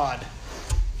kind of odd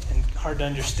and hard to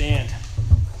understand.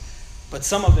 But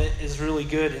some of it is really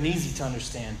good and easy to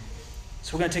understand.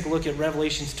 So we're going to take a look at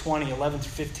Revelations 20, 11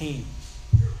 through 15.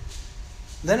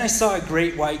 Then I saw a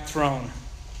great white throne,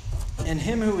 and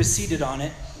him who was seated on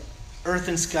it. Earth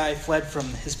and sky fled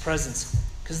from his presence,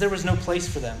 because there was no place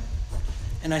for them.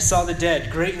 And I saw the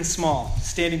dead, great and small,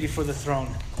 standing before the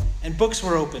throne. And books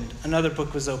were opened. Another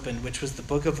book was opened, which was the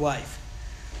book of life.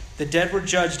 The dead were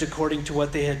judged according to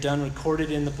what they had done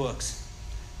recorded in the books.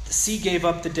 The sea gave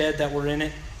up the dead that were in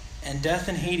it, and death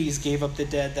and Hades gave up the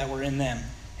dead that were in them.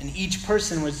 And each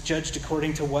person was judged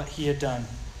according to what he had done.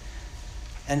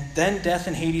 And then death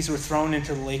and Hades were thrown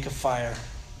into the lake of fire.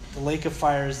 The lake of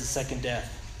fire is the second death.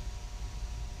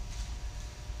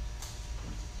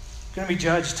 We're going to be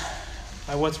judged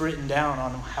by what's written down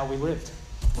on how we lived.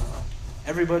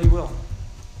 Everybody will.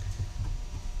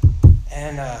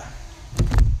 And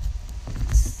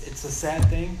it's a sad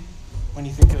thing when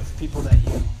you think of people that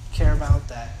you care about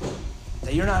that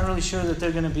you're not really sure that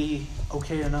they're going to be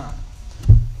okay or not.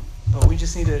 But we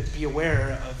just need to be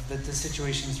aware of that the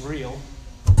situation's real.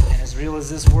 And as real as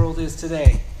this world is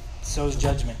today, so is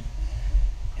judgment.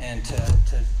 And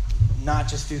to not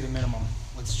just do the minimum.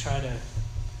 Let's try to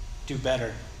do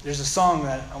better. There's a song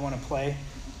that I want to play.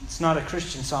 It's not a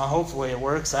Christian song. Hopefully it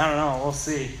works. I don't know. We'll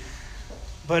see.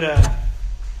 But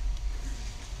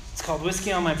it's called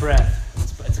Whiskey on My Breath.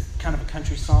 It's a kind of a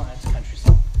country song. It's a country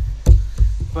song.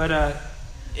 But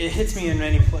it hits me in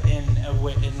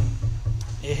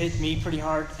it hit me pretty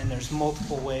hard, and there's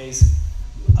multiple ways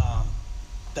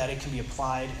that it can be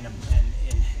applied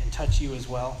and touch you as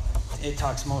well. It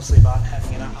talks mostly about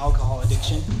having an alcohol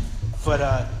addiction, but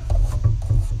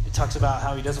it talks about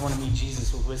how he doesn't want to meet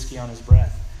Jesus with whiskey on his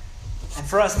breath. And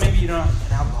for us, maybe you're not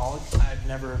an alcoholic. I've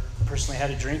never personally had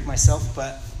a drink myself,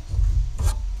 but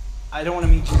I don't want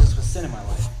to meet Jesus with sin in my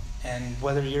life. And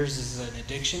whether yours is an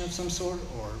addiction of some sort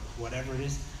or whatever it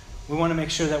is, we want to make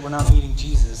sure that we're not meeting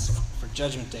Jesus for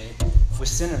Judgment Day with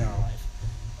sin in our life.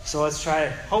 So let's try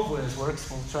it. Hopefully this works.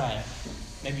 We'll try it.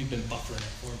 Maybe you've been buffering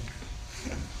it for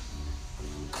me.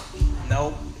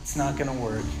 Nope, it's not going to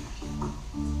work.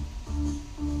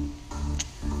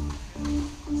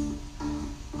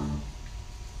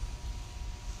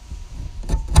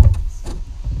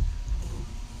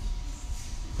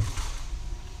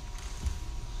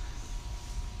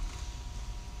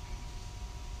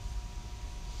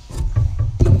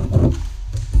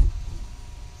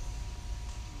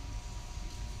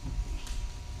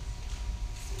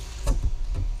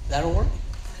 That'll work?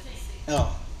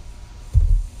 Oh.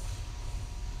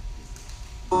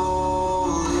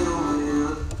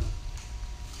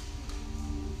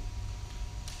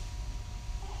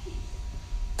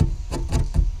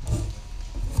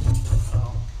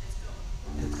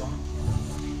 It's gone.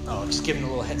 Oh, just giving a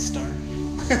little head start.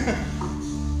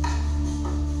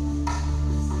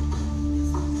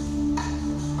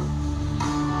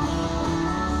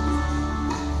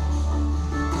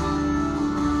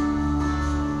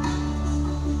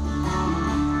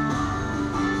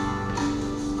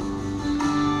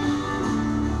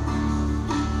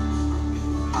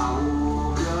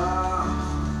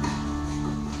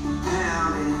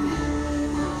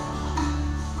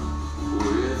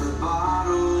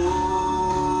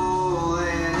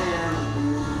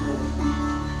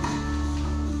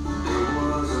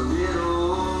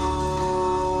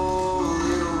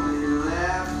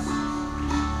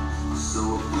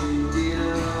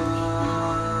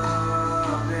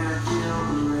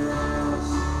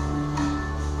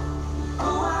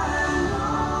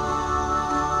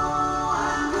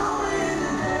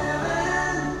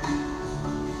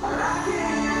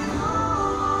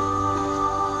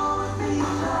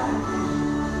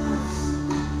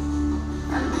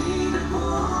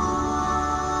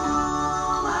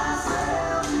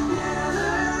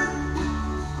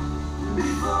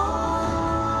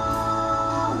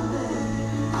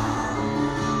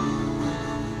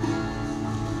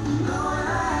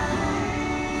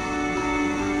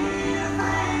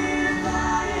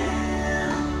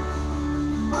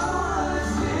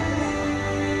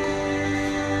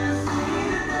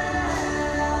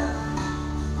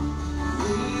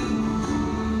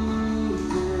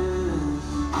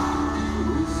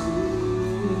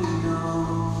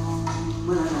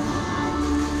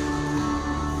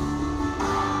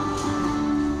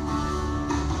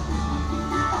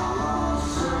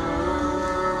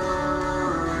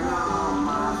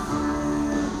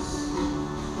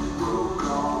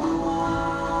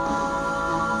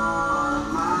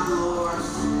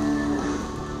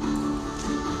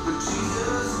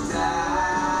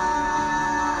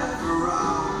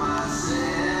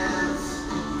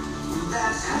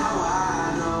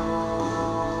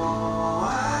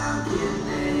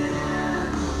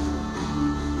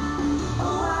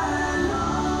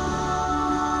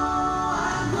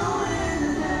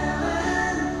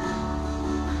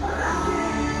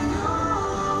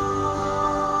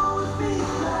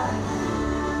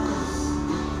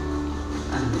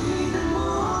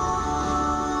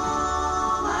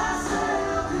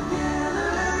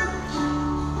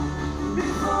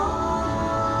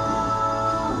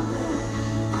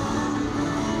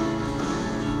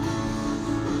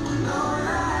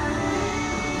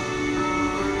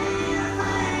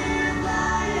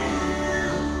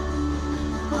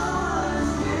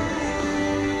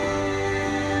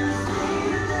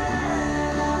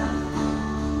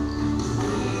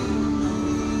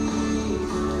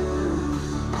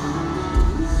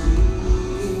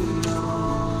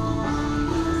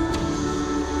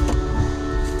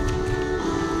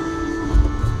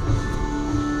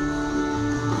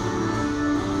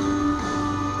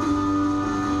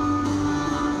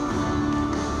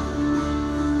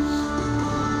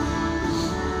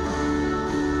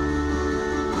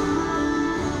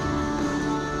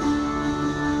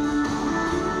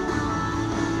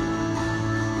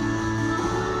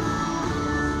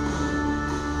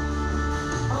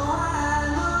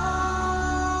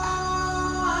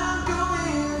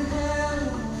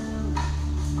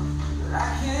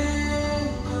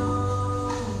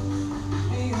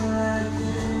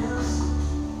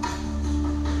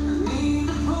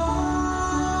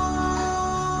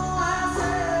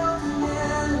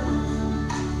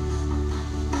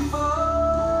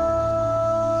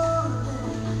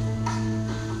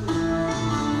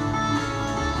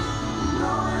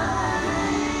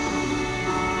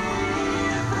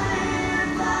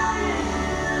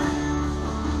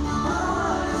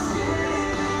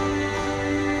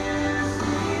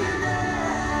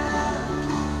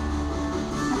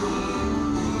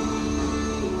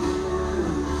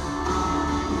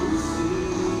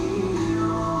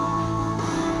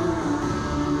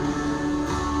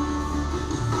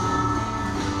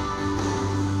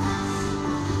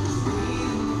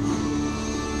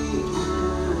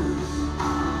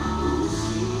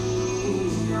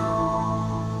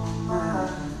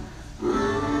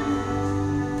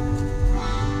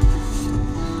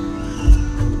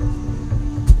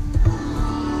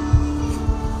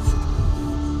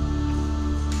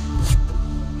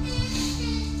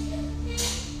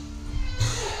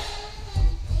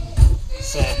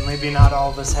 maybe not all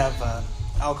of us have an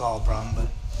alcohol problem, but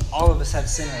all of us have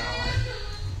sin in our life.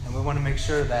 And we want to make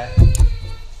sure that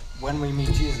when we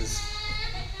meet Jesus,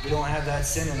 we don't have that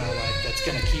sin in our life that's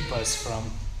going to keep us from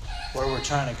where we're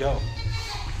trying to go.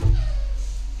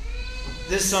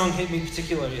 This song hit me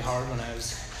particularly hard when I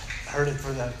heard it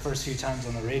for the first few times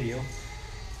on the radio.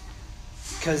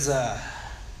 Because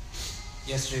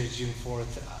yesterday was June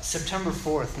 4th. September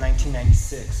 4th,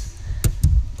 1996,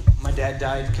 my dad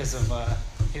died because of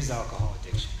his alcohol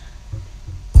addiction.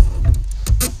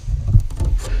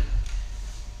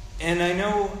 And I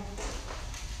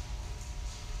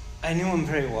knew him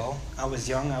very well. I was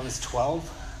young. I was 12.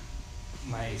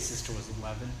 My sister was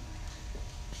 11.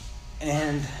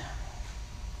 And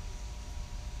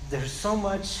there's so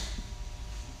much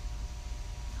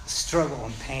struggle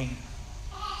and pain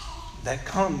that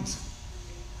comes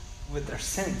with their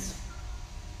sins.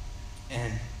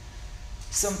 And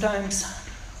sometimes,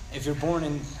 if you're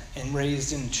born and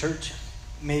raised in church,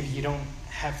 maybe you don't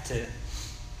have to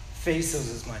face those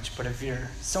as much. But if you're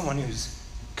someone who's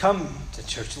come to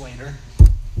church later,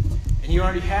 and you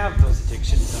already have those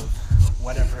addictions of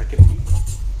whatever it could be,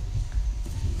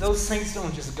 those things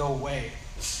don't just go away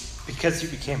because you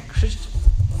became a Christian.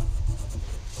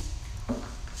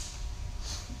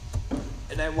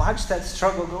 And I watched that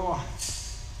struggle go on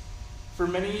for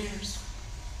many years.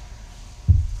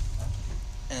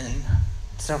 And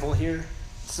several here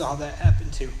saw that happen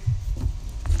too.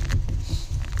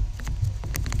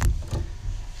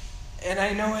 And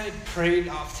I know I prayed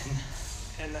often,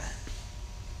 and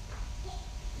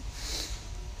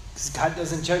because God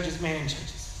doesn't judge as man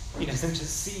judges. He doesn't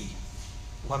just see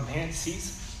what man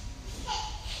sees.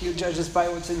 He judges by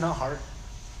what's in the heart.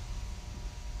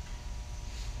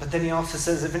 But then he also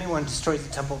says, if anyone destroys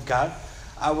the temple of God,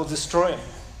 I will destroy him.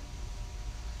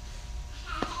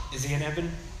 Is he in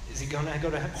heaven? Is he going to go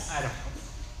to heaven?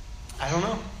 I don't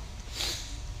know.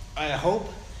 I hope,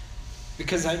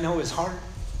 because I know his heart.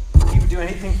 He would do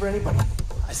anything for anybody.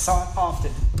 I saw it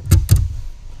often.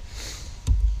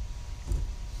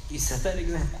 He set that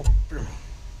example for me.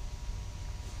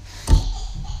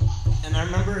 And I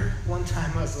remember one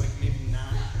time I was like maybe 9.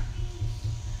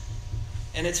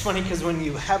 And it's funny because when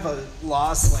you have a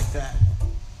loss like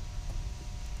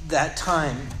that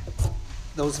time,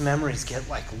 those memories get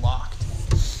like locked.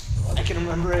 I can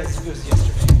remember it as if it was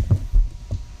yesterday.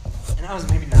 And I was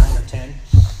maybe 9 or 10.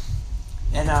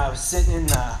 And I was sitting in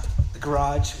the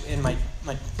garage in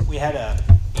we had a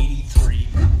 83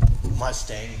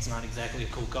 Mustang. It's not exactly a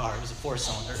cool car. It was a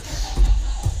 4-cylinder.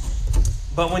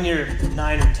 But when you're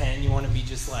 9 or 10, you want to be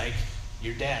just like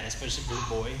your dad, especially for the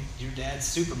boy. Your dad's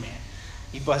Superman.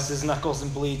 He busts his knuckles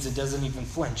and bleeds and doesn't even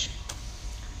flinch.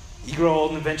 You grow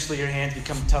old and eventually your hands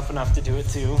become tough enough to do it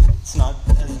too. It's not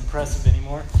as impressive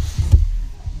anymore.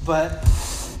 But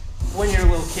when you're a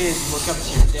little kid, you look up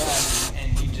to your dad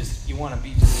and you want to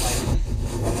be just like him.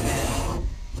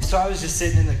 And so I was just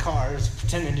sitting in the car, I was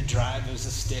pretending to drive. It was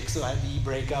a stick, so I had the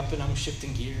e-brake up and I'm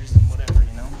shifting gears and whatever,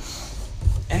 you know.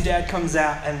 And Dad comes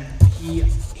out and he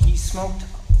smoked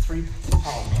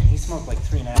he smoked like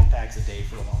 3.5 packs a day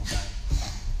for a long time.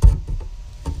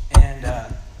 And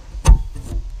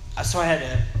so I had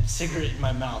a cigarette in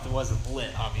my mouth. It wasn't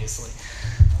lit, obviously.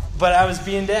 But I was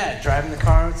being Dad, driving the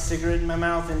car with a cigarette in my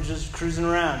mouth and just cruising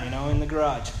around, in the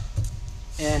garage.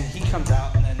 And he comes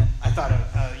out, and then I thought,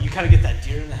 you kind of get that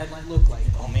deer in the headlight look, like,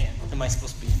 oh man, am I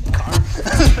supposed to be in the car?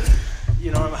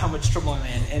 How much trouble I'm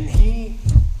in. And he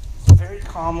very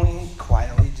calmly,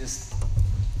 quietly just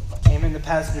came in the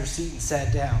passenger seat and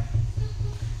sat down.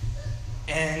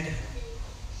 And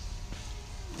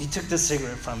he took the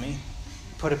cigarette from me,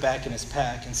 put it back in his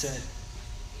pack, and said,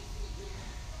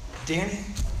 Danny,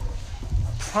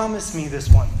 promise me this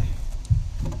one thing,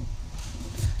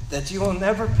 that you will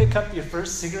never pick up your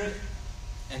first cigarette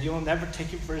and you will never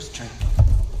take your first drink.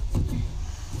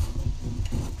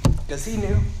 Because he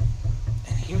knew,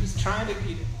 and he was trying to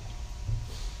beat it.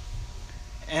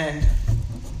 And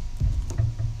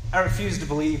I refuse to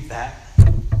believe that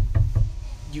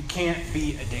you can't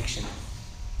beat addiction.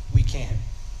 We can.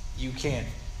 You can.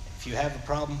 If you have a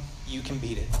problem, you can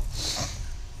beat it.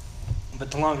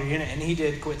 But the longer you're in it, and he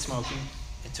did quit smoking.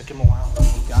 It took him a while.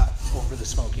 He got over the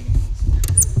smoking.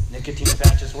 Nicotine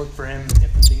patches worked for him.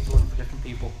 Different things work for different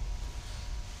people.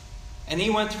 And he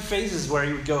went through phases where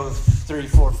he would go 3,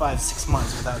 4, 5, 6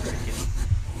 months without drinking.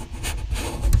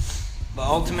 But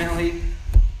ultimately,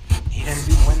 he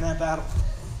didn't win that battle.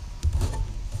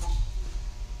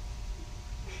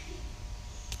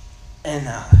 And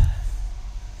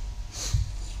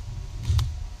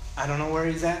I don't know where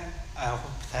he's at. I hope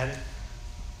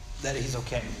that he's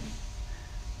okay.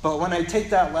 But when I take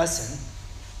that lesson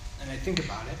and I think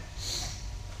about it,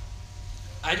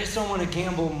 I just don't want to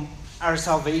gamble our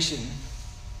salvation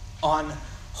on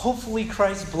hopefully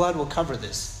Christ's blood will cover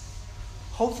this.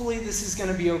 Hopefully this is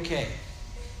going to be okay.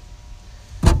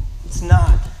 Let's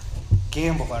not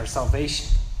gamble our salvation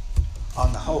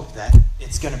on the hope that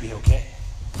it's going to be okay.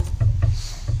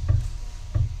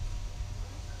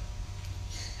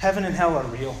 Heaven and hell are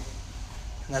real.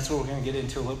 And that's what we're going to get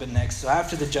into a little bit next. So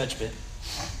after the judgment,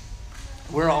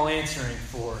 we're all answering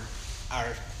for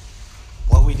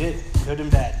what we did, good and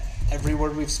bad. Every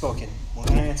word we've spoken, we're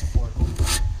going to answer for it.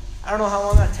 I don't know how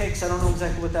long that takes. I don't know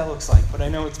exactly what that looks like, but I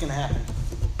know it's going to happen.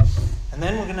 And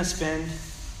then we're going to spend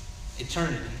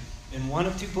eternity in one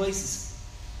of two places.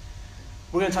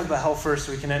 We're going to talk about hell first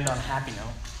so we can end on a happy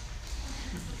note.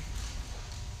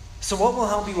 So what will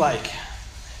hell be like?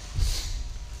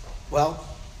 Well,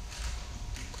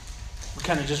 we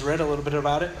kind of just read a little bit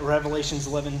about it. Revelations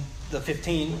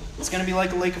 11:15. It's going to be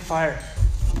like a lake of fire.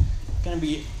 It's going to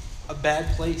be a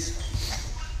bad place.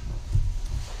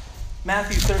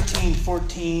 Matthew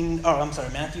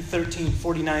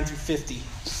 13:49 through 50.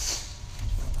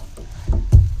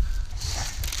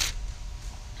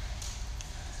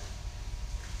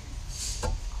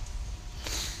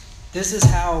 This is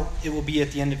how it will be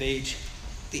at the end of age.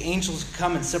 The angels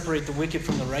come and separate the wicked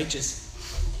from the righteous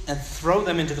and throw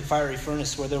them into the fiery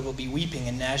furnace where there will be weeping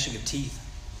and gnashing of teeth.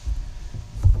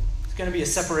 It's going to be a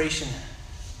separation.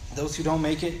 Those who don't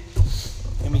make it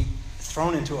are going to be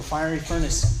thrown into a fiery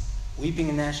furnace, weeping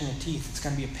and gnashing of teeth. It's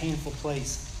going to be a painful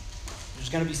place. There's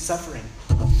going to be suffering.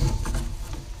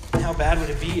 How bad would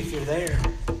it be if you're there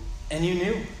and you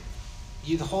knew?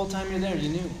 The whole time you're there, you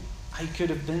knew. I could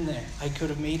have been there. I could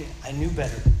have made it. I knew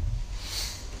better.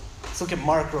 Let's look at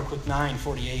Mark real quick,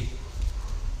 9:48.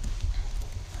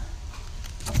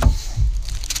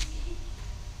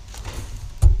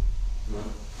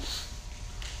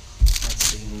 Let's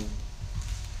see.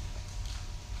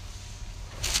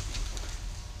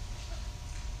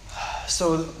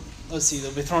 So, let's see.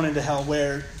 They'll be thrown into hell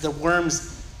where the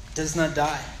worms does not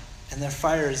die and their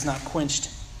fire is not quenched.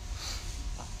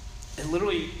 It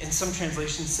literally, in some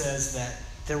translations, says that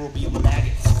there will be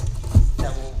maggots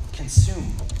that will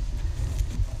consume.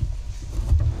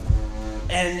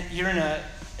 And you're in an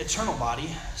eternal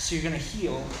body, so you're going to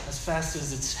heal as fast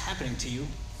as it's happening to you.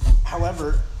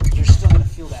 However, you're still going to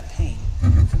feel that pain.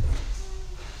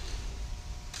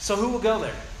 So who will go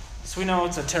there? So we know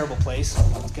it's a terrible place.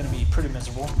 It's going to be pretty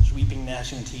miserable. There's weeping,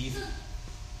 gnashing teeth.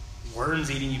 Worms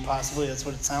eating you possibly. That's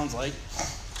what it sounds like.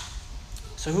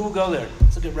 So who will go there?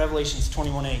 Let's look at Revelations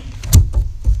 21:8.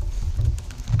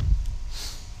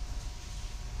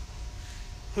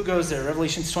 Who goes there?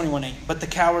 Revelations 21:8. But the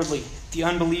cowardly, the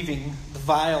unbelieving, the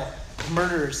vile, the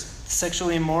murderers, the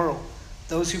sexually immoral,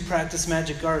 those who practice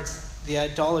magic arts, the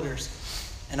idolaters,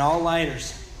 and all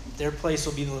liars, their place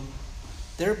will be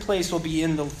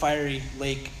in the fiery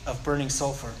lake of burning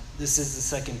sulfur. This is the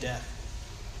second death.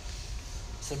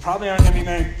 So there probably aren't going to be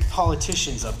many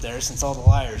politicians up there since all the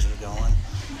liars are going.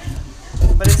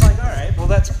 But it's like, all right, well,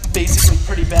 that's basically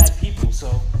pretty bad people,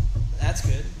 so that's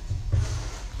good.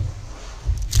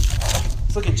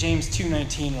 Let's look at James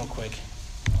 2:19 real quick.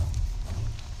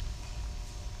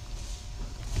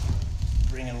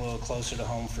 Bring it a little closer to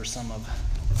home for some of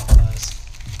us.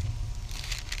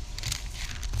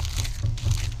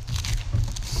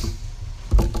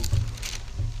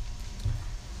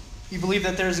 You believe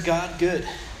that there's a God? Good.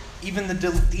 Even the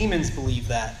demons believe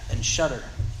that and shudder.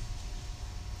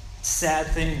 Sad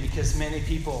thing, because many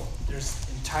people, there's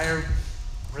entire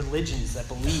religions that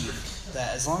believe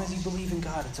that as long as you believe in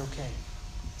God, it's okay.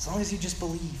 As long as you just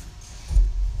believe.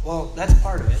 Well, that's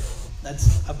part of it.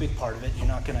 That's a big part of it. You're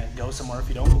not going to go somewhere if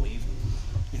you don't believe.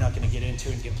 You're not going to get into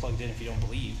it and get plugged in if you don't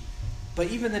believe.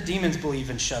 But even the demons believe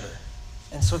and shudder.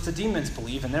 And so if the demons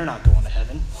believe and they're not going to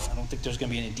heaven, I don't think there's going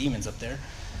to be any demons up there,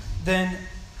 then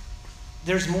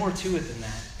there's more to it than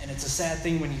that. And it's a sad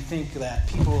thing when you think that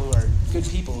people who are good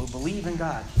people, who believe in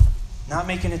God, not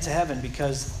making it to heaven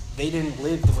because they didn't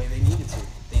live the way they needed to.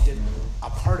 They did a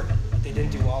part of it, but they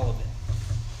didn't do all of it.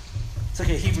 Let's look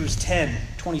at Hebrews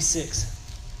 10:26.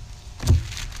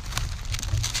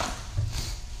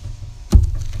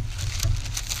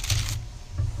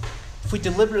 If we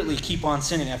deliberately keep on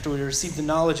sinning after we receive the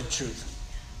knowledge of truth,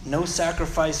 no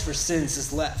sacrifice for sins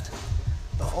is left,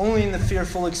 but only in the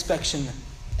fearful expectation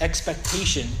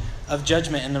of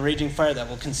judgment and the raging fire that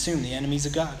will consume the enemies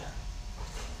of God.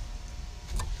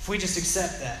 If we just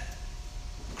accept that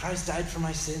Christ died for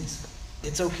my sins,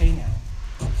 it's okay now.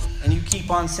 And you keep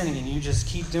on sinning and you just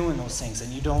keep doing those things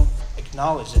and you don't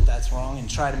acknowledge that that's wrong and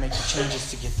try to make the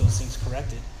changes to get those things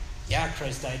corrected. Yeah,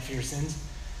 Christ died for your sins.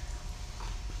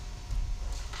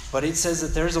 But it says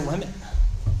that there's a limit.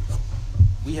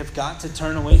 We have got to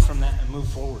turn away from that and move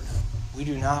forward. We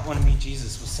do not want to meet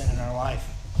Jesus with sin in our life.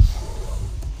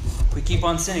 If we keep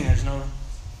on sinning, there's no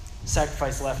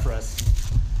sacrifice left for us.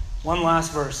 One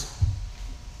last verse.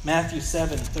 Matthew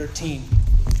 7:13.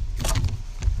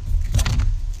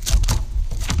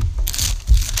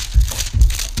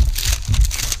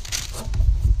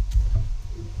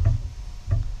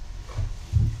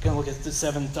 Going to look at the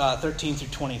 13 through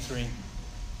 23.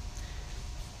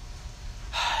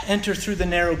 Enter through the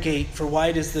narrow gate, for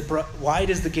wide is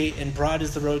the gate and broad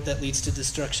is the road that leads to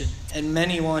destruction, and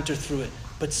many will enter through it.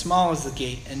 But small is the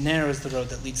gate and narrow is the road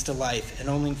that leads to life, and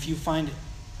only few find it.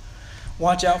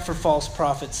 Watch out for false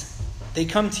prophets. They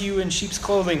come to you in sheep's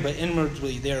clothing, but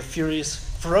inwardly they are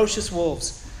ferocious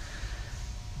wolves.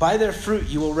 By their fruit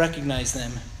you will recognize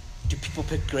them. Do people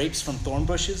pick grapes from thorn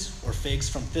bushes or figs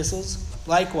from thistles?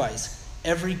 Likewise,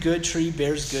 every good tree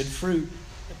bears good fruit,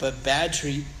 but bad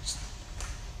tree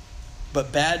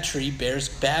bears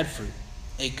bad fruit.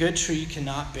 A good tree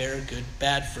cannot bear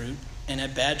bad fruit, and a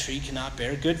bad tree cannot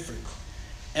bear good fruit.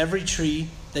 Every tree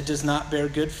that does not bear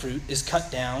good fruit is cut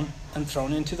down and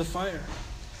thrown into the fire.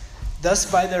 Thus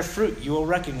by their fruit you will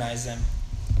recognize them.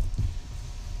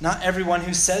 Not everyone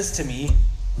who says to me,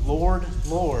 Lord,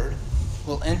 Lord,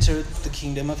 will enter the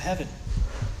kingdom of heaven,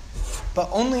 but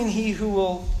only he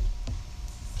who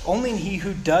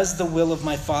does the will of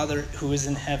my Father who is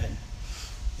in heaven.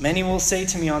 Many will say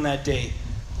to me on that day,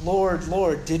 Lord,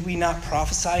 Lord, did we not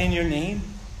prophesy in your name?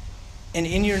 And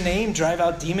in your name drive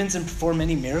out demons and perform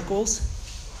many miracles?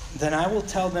 Then I will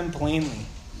tell them plainly,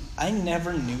 I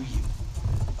never knew you.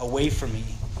 Away from me,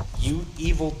 you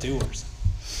evildoers.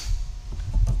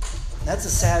 That's a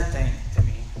sad thing to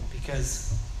me,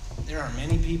 because there are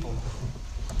many people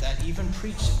that even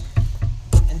preach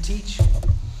and teach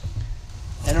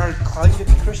and are claiming to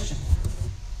be Christian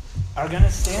are going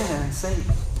to stand there and say,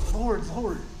 Lord,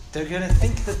 Lord. They're going to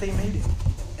think that they made it,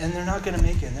 and they're not going to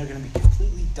make it, and they're going to be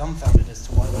completely dumbfounded as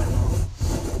to why they're wrong.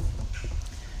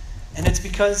 And it's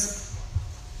because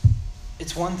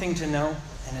it's one thing to know,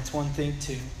 and it's one thing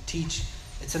to teach.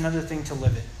 It's another thing to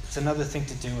live it. It's another thing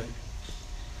to do it.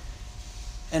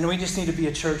 And we just need to be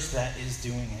a church that is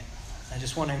doing it. I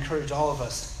just want to encourage all of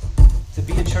us to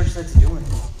be a church that's doing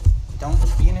it. Don't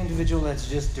be an individual that's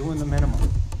just doing the minimum.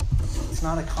 It's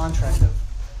not a contract of,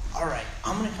 all right,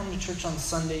 I'm going to come to church on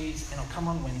Sundays, and I'll come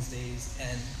on Wednesdays,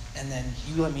 and then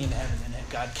you let me into heaven. And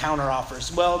God counter offers,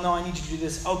 well, no, I need you to do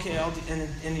this. Okay, I'll do, and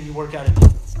then you work out a deal.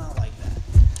 It's not like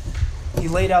that. He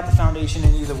laid out the foundation,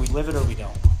 and either we live it or we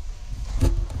don't.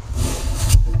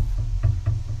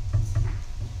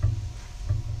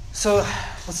 So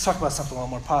let's talk about something a little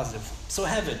more positive. So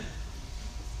heaven.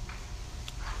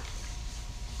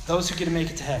 Those who get to make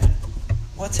it to heaven.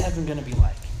 What's heaven going to be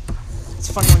like?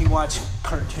 It's funny when you watch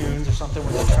cartoons or something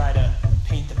where they try to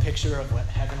paint the picture of what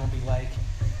heaven will be like.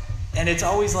 And it's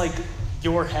always like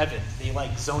your heaven. They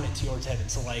like zone it towards heaven.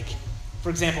 So like, for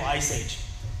example, Ice Age.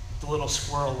 The little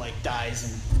squirrel like dies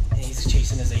and he's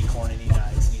chasing his acorn and he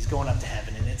dies. And he's going up to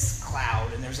heaven and it's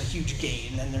cloud and there's a huge gate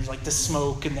and then there's like the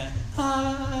smoke and the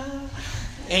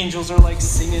angels are like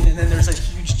singing and then there's a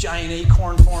huge giant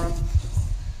acorn for him.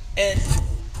 And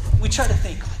we try to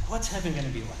think, like, what's heaven going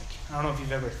to be like? I don't know if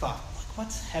you've ever thought, like,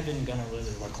 what's heaven going to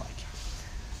really look like?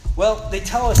 Well, they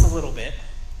tell us a little bit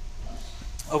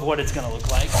of what it's going to look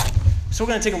like. So we're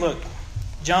going to take a look.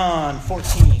 John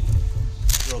 14,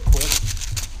 real quick.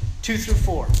 2 through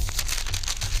 4.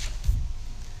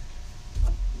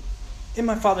 In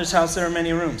my Father's house there are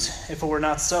many rooms. If it were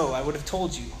not so, I would have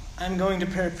told you. I'm going to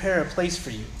prepare a place for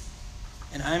you.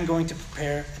 And I'm going to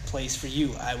prepare a place for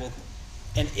you.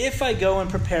 And if I go and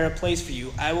prepare a place for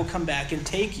you, I will come back and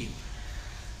take you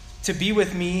to be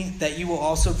with me, that you will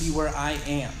also be where I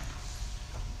am.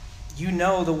 You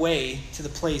know the way to the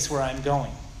place where I'm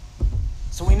going.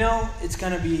 So we know it's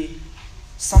going to be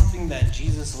something that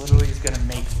Jesus literally is going to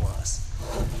make for us.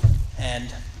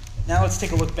 And now let's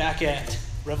take a look back at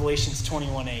Revelations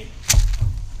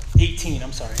 18.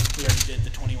 I'm sorry. We already did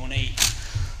the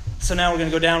 21:8. So now we're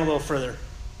going to go down a little further.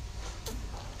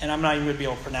 And I'm not even going to be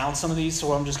able to pronounce some of these,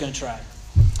 so I'm just going to try.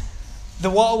 The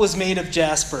wall was made of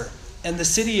jasper, and the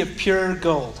city of pure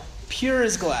gold, pure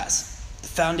as glass. The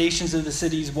foundations of the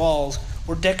city's walls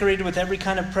were decorated with every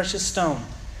kind of precious stone.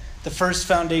 The first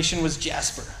foundation was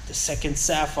jasper, the second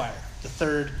sapphire, the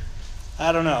third,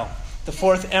 the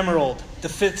fourth emerald, the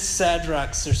fifth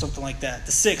sardonyx or something like that.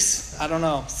 The sixth, I don't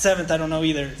know. Seventh, I don't know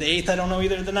either. The eighth, I don't know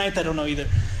either. The ninth, I don't know either.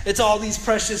 It's all these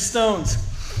precious stones.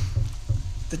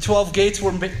 The 12 gates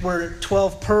were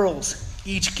 12 pearls,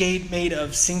 each gate made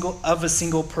of a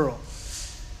single pearl.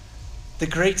 The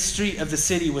great street of the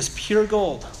city was pure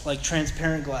gold, like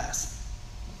transparent glass.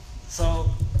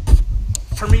 So,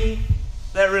 for me,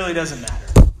 that really doesn't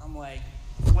matter. I'm like,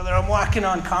 whether I'm walking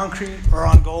on concrete or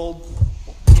on gold,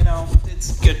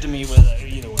 it's good to me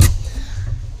either way.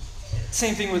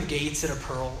 Same thing with gates that are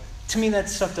pearl. To me, that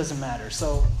stuff doesn't matter.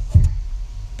 So,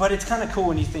 but it's kind of cool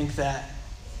when you think that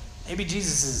maybe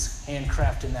Jesus is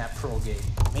handcrafting that pearl gate.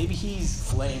 Maybe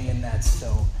he's laying in that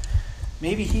stone.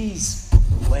 Maybe he's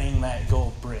laying that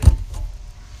gold brick.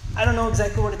 I don't know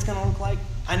exactly what it's going to look like.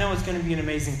 I know it's going to be an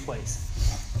amazing place.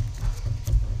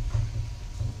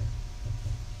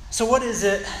 So what is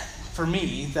it for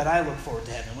me that I look forward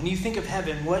to heaven? When you think of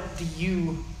heaven, what do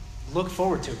you look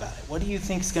forward to about it? What do you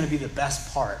think is going to be the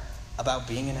best part about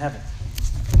being in heaven?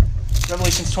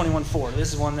 Revelation 21:4.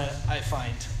 This is one that I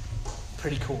find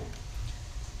pretty cool.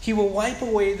 He will wipe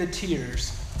away the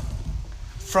tears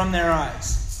from their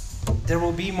eyes. There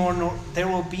will be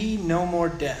no more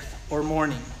death or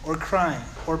mourning or crying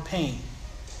or pain,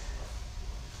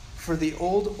 for the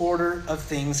old order of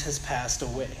things has passed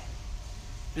away.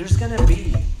 There's going to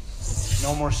be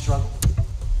no more struggle.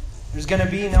 There's going to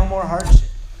be no more hardship.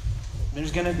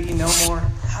 There's going to be no more,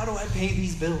 how do I pay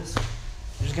these bills?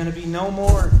 There's going to be no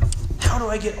more, how do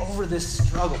I get over this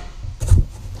struggle?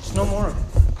 There's no more of it.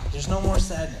 There's no more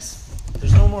sadness.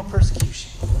 There's no more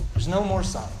persecution. There's no more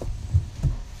sorrow.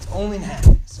 It's only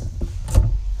happiness.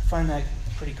 I find that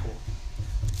pretty cool.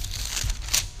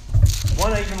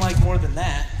 One I even like more than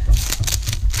that,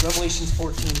 Revelation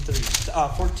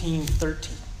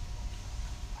 14:13.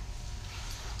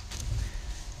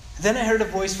 Then I heard a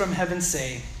voice from heaven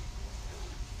say,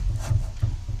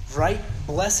 "Right,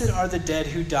 blessed are the dead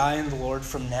who die in the Lord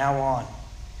from now on.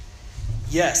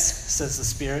 Yes," says the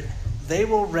Spirit, "they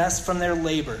will rest from their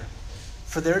labor,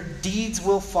 for their deeds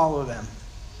will follow them."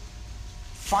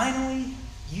 Finally,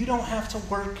 you don't have to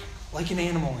work like an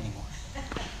animal anymore.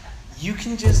 You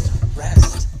can just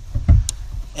rest.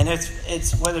 And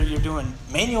it's whether you're doing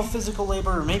manual physical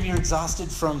labor or maybe you're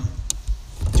exhausted from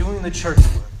doing the church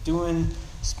work, doing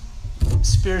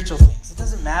spiritual things. It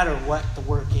doesn't matter what the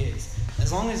work is.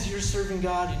 As long as you're serving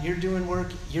God and you're doing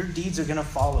work, your deeds are going to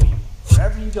follow you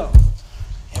wherever you go.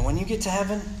 And when you get to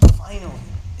heaven, finally,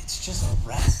 it's just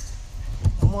rest.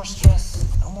 No more stress,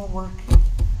 no more work,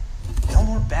 no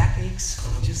more backaches,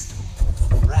 just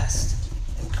rest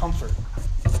and comfort.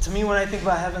 To me, when I think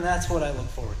about heaven, that's what I look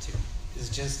forward to, is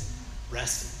just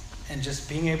resting and just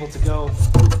being able to go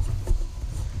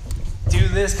do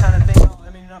this kind of thing. I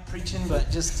mean, not preaching, but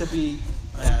just to be,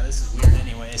 this is weird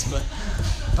anyways,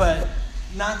 but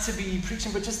not to be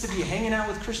preaching, but just to be hanging out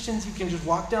with Christians. You can just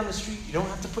walk down the street. You don't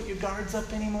have to put your guards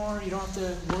up anymore. You don't have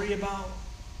to worry about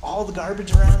all the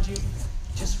garbage around you.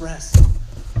 Just rest.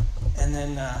 And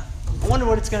then I wonder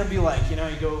what it's going to be like. You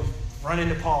go run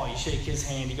into Paul, you shake his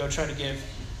hand, you go try to give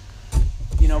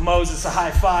Moses a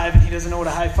high five, and he doesn't know what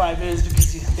a high five is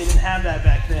because they didn't have that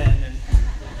back then. And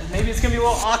maybe it's going to be a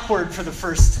little awkward for the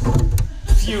first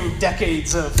few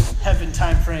decades of heaven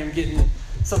time frame, getting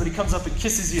somebody comes up and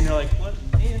kisses you and you're like, what?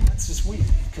 Man, that's just weird,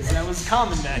 because that was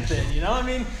common back then, I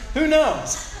mean, who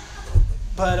knows?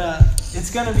 But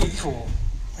it's going to be cool.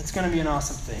 It's going to be an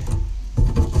awesome thing.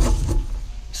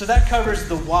 So that covers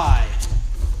the why.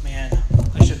 Man,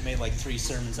 I should have made like 3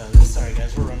 sermons out of this. Sorry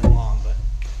guys, we're running long, but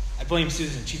I blame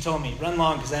Susan. She told me, run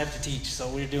long because I have to teach, so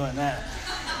we're doing that.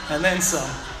 And then some.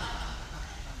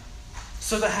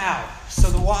 So the how. So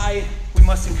the why, we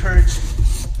must encourage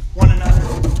one another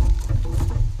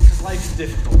because life is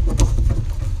difficult.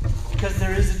 Because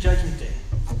there is a judgment day.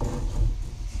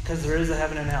 Because there is a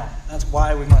heaven and hell. That's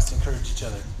why we must encourage each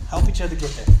other. Help each other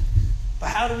get there. But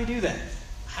how do we do that?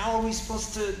 How are we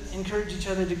supposed to encourage each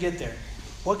other to get there?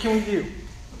 What can we do?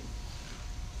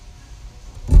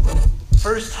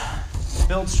 First,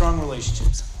 build strong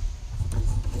relationships.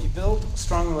 You build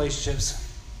strong relationships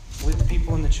with the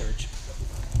people in the church,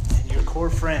 and your core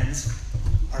friends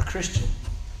are Christian.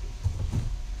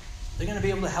 They're going to be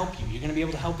able to help you. You're going to be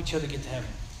able to help each other get to heaven.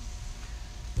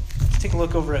 Let's take a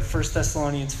look over at 1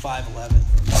 Thessalonians 5:11.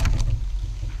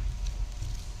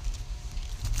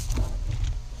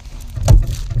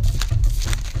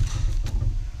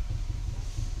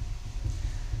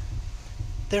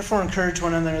 Therefore, encourage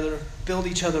one another, build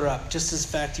each other up, just as in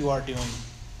fact you are doing.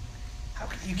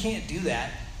 You can't do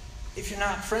that if you're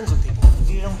not friends with people. If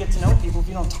you don't get to know people, if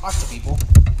you don't talk to people,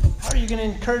 how are you going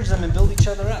to encourage them and build each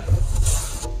other up?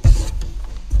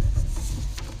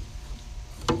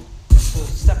 So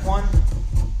step 1,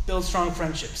 build strong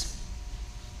friendships.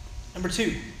 Number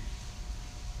 2,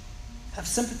 have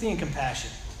sympathy and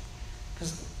compassion.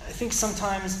 Because I think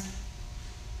sometimes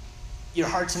your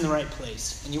heart's in the right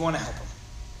place and you want to help them.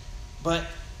 But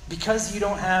because you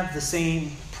don't have the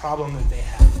same problem that they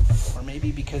have, or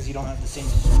maybe because you don't have the same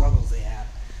struggles they have,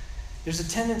 there's a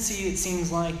tendency, it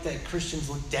seems like, that Christians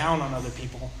look down on other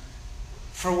people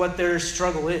for what their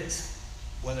struggle is.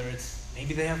 Whether it's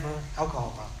maybe they have an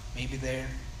alcohol problem, maybe they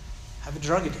have a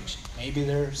drug addiction, maybe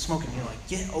they're smoking. You're like,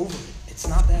 get over it. It's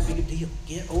not that big a deal.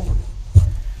 Get over it.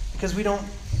 Because we don't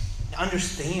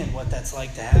understand what that's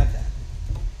like to have that.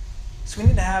 So we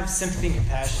need to have sympathy and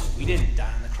compassion. We didn't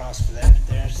die on the cross for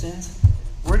their sins.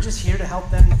 We're just here to help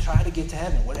them try to get to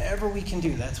heaven. Whatever we can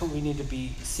do, that's what we need to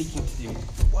be seeking to do.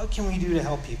 What can we do to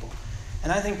help people?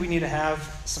 And I think we need to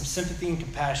have some sympathy and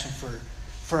compassion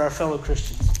for our fellow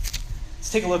Christians.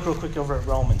 Let's take a look real quick over at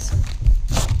Romans.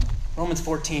 Romans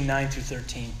 14, 9 through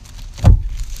 13.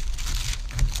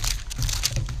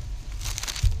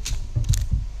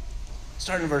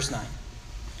 Starting in verse 9.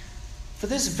 For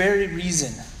this very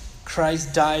reason,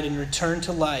 Christ died and returned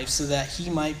to life so that he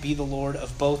might be the Lord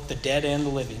of both the dead and the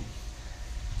living.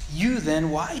 You then,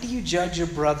 why do you judge your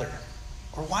brother?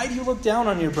 Or why do you look down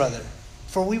on your brother?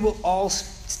 For we will all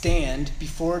stand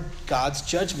before God's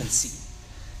judgment seat.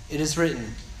 It is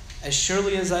written, as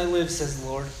surely as I live, says the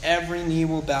Lord, every knee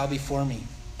will bow before me,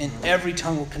 and every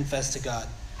tongue will confess to God.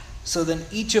 So then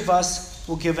each of us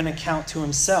will give an account to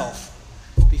himself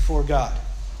before God.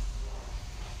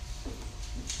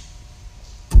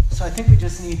 So I think we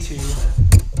just need to,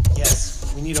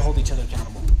 yes, we need to hold each other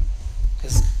accountable.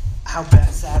 Because how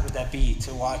sad would that be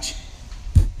to watch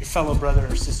your fellow brother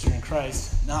or sister in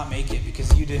Christ not make it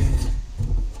because you didn't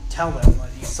tell them what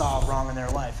you saw wrong in their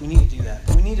life? We need to do that.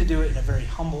 But we need to do it in a very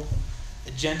humble,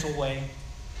 a gentle way.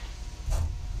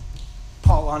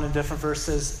 Paul, on a different verse,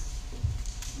 says,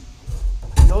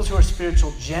 those who are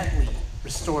spiritual gently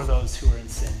restore those who are in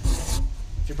sin.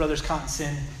 If your brother's caught in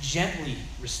sin, gently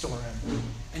restore him.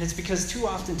 And it's because too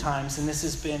often times, and this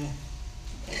has been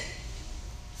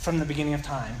from the beginning of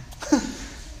time,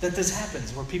 that this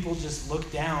happens, where people just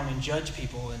look down and judge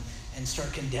people and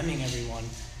start condemning everyone.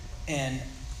 And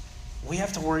we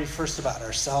have to worry first about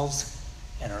ourselves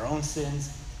and our own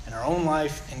sins and our own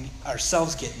life and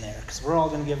ourselves getting there, because we're all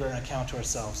going to give an account to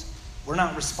ourselves. We're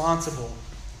not responsible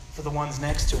for the ones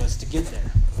next to us to get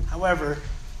there. However,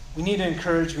 we need to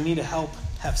encourage, we need to help,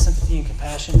 have sympathy and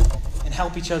compassion, and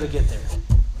help each other get there.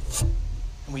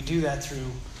 And we do that through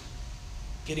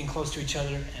getting close to each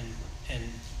other and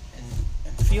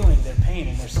feeling their pain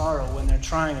and their sorrow when they're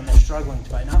trying and they're struggling,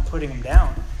 by not putting them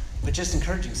down, but just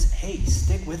encouraging, hey,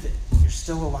 stick with it. You're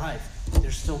still alive.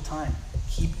 There's still time.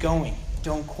 Keep going.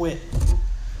 Don't quit.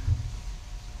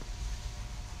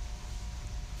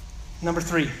 Number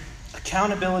 3,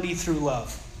 accountability through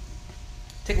love.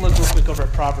 Take a look real quick over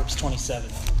at Proverbs 27.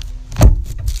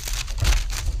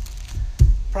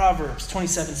 Proverbs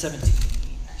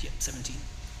 27:17. Yep, 17.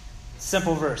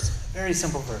 Simple verse. Very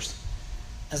simple verse.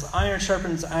 As iron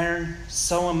sharpens iron,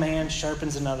 so a man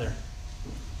sharpens another.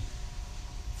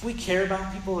 If we care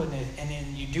about people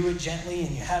and you do it gently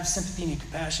and you have sympathy and you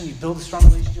compassion, you build a strong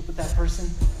relationship with that person,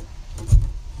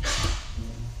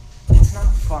 it's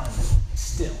not fun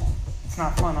still. It's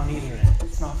not fun on either end.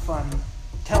 It's not fun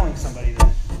telling somebody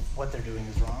that what they're doing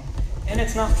is wrong. And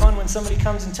it's not fun when somebody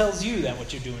comes and tells you that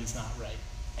what you're doing is not right.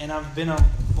 And I've been on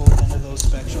both ends of those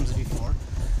spectrums before.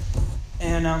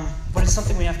 And but it's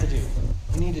something we have to do.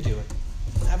 We need to do it.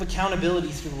 Have accountability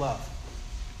through love.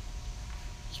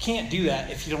 You can't do that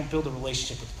if you don't build a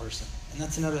relationship with the person. And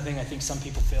that's another thing I think some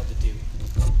people fail to do.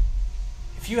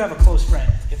 If you have a close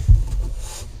friend,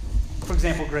 for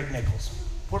example, Greg Nichols,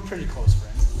 we're pretty close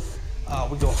friends.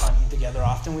 We go hunting together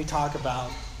often. We talk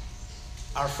about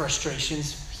our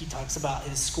frustrations. He talks about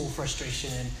his school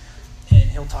frustration, and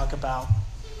he'll talk about,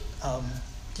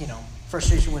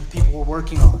 frustration with people we're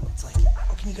working on. It's like,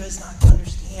 how can you guys not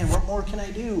understand? What more can I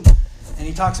do? And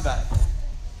he talks about it.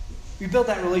 We built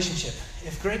that relationship.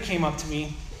 If Greg came up to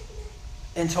me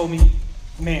and told me,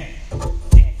 man,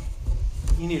 Dan,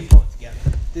 you need to pull it together.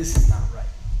 This is not right.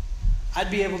 I'd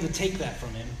be able to take that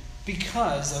from him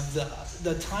because of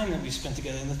the time that we spent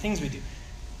together and the things we do.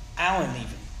 Alan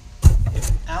even.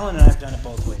 Alan and I have done it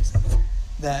both ways.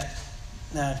 That,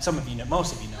 some of you know,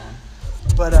 most of you know him.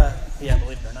 But,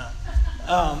 believe it or not.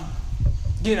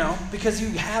 Because you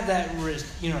have that,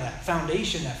 that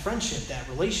foundation, that friendship, that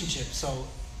relationship. So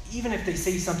even if they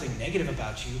say something negative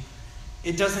about you,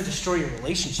 it doesn't destroy your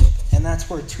relationship. And that's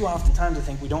where too often times I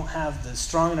think we don't have the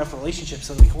strong enough relationship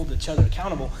so that we hold each other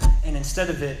accountable. And instead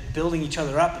of it building each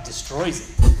other up, it destroys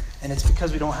it. And it's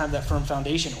because we don't have that firm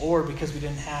foundation, or because we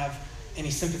didn't have any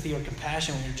sympathy or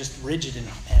compassion. We were just rigid and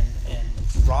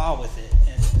raw with it.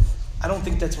 And I don't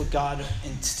think that's what God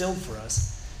instilled for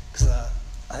us, because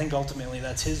I think ultimately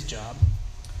that's his job.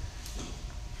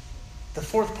 The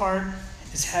fourth part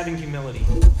is having humility.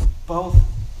 Both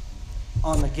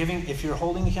on the giving, if you're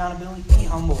holding accountability, be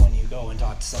humble when you go and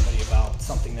talk to somebody about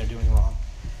something they're doing wrong.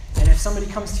 And if somebody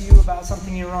comes to you about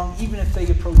something you're wrong, even if they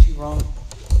approach you wrong,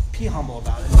 be humble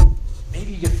about it.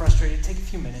 Maybe you get frustrated, take a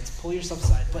few minutes, pull yourself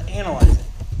aside, but analyze it.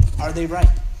 Are they right?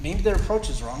 Maybe their approach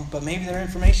is wrong, but maybe their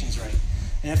information's right.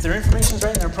 And if their information's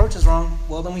right and their approach is wrong,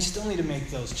 well, then we still need to make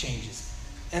those changes.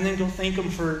 And then go thank them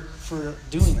for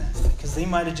doing that, because they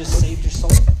might have just saved your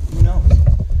soul. Who knows?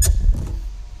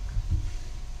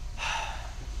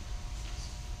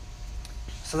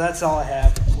 So that's all I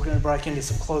have. We're going to break into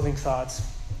some closing thoughts.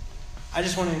 I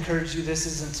just want to encourage you. This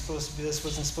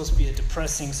wasn't supposed to be a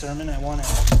depressing sermon. I want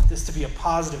this to be a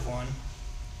positive one.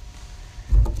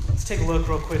 Let's take a look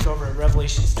real quick over at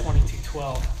Revelations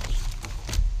 22:12.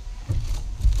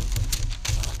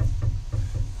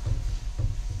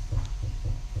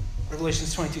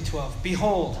 Revelations 22:12.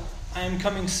 Behold, I am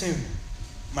coming soon.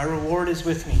 My reward is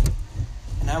with me,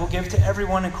 and I will give to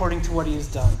everyone according to what he has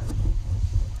done.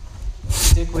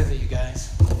 Stick with it, you guys.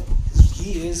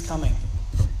 He is coming,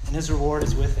 and his reward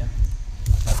is with him.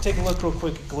 Take a look real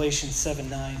quick at Galatians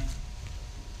 7:9.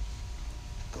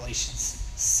 Galatians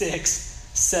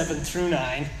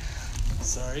 6:7-9.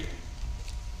 Sorry.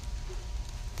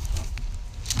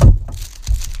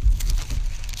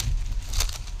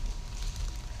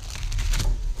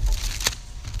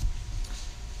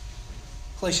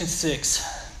 Galatians 6,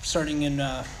 starting in,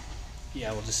 we'll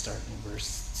just start in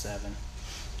verse 7.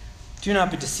 Do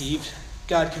not be deceived.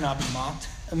 God cannot be mocked.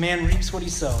 A man reaps what he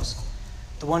sows.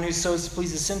 The one who sows to please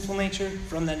his sinful nature,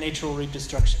 from that nature will reap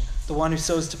destruction. The one who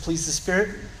sows to please the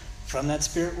Spirit, from that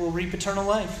Spirit will reap eternal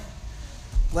life.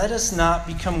 Let us not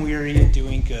become weary in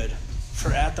doing good,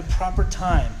 for at the proper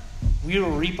time we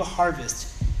will reap a harvest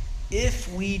if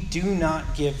we do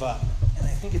not give up. And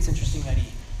I think it's interesting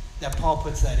that Paul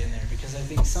puts that in there, because I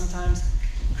think sometimes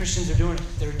Christians are doing it.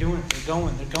 They're going.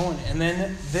 And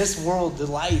then this world, the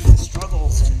life, the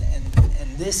struggles, and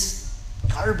this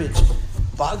garbage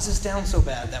bogs us down so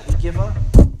bad that we give up,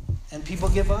 and people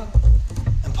give up.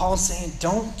 And Paul's saying,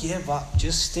 don't give up.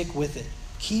 Just stick with it.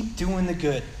 Keep doing the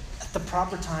good at the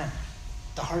proper time.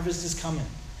 The harvest is coming.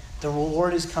 The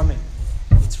reward is coming.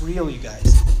 It's real, you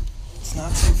guys. It's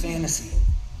not some fantasy.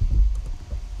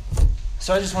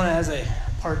 So I just want to, as a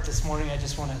part this morning, I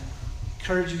just want to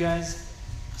encourage you guys,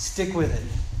 stick with it.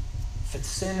 If it's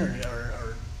sin or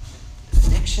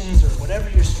addictions or whatever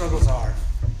your struggles are,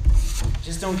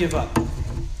 just don't give up.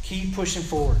 Keep pushing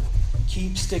forward.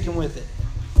 Keep sticking with it.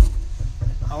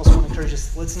 I also want to encourage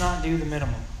us, let's not do the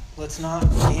minimum. Let's not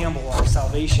gamble our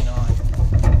salvation on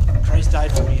Christ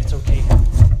died for me, it's okay now.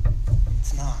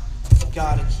 It's not. We've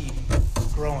got to keep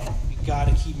growing. We've got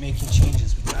to keep making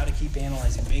changes. We've got to keep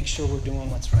analyzing. Make sure we're doing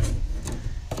what's right.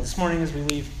 This morning as we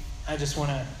leave, I just want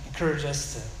to encourage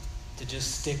us to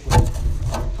just stick with it.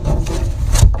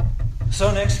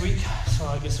 So next week,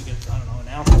 I guess we get,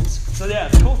 announcements. So yeah,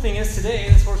 the cool thing is today,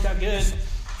 this worked out good,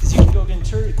 is you can go get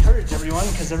encourage everyone,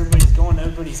 because everybody's going to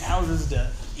everybody's houses to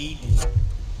eat and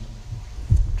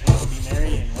drink and be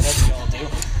merry and whatever y'all do.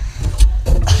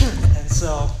 And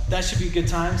so that should be a good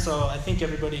time. So I think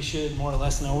everybody should more or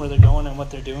less know where they're going and what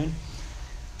they're doing.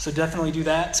 So definitely do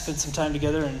that. Spend some time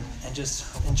together and just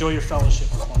enjoy your fellowship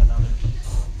with one another.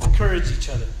 Encourage each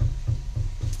other.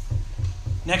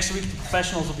 Next week, the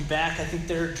professionals will be back. I think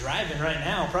they're driving right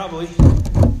now, probably.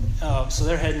 So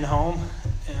they're heading home.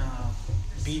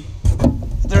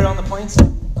 They're on the planes.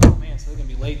 Oh, man, so they're going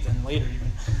to be late then later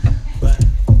even. But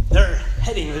they're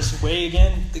heading this way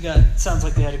again. Sounds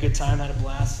like they had a good time, had a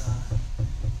blast.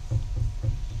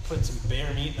 Put some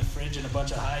bear meat in the fridge and a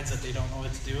bunch of hides that they don't know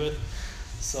what to do with.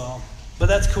 So, but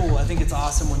that's cool. I think it's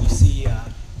awesome when you see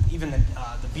even the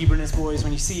Bieberness boys,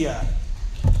 when you see a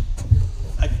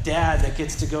dad that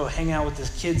gets to go hang out with his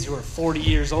kids who are 40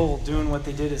 years old doing what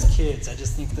they did as kids. I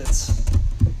just think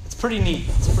it's pretty neat.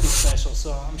 It's pretty special.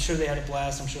 So I'm sure they had a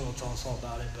blast. I'm sure they'll tell us all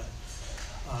about it. But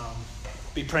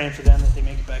be praying for them that they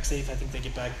make it back safe. I think they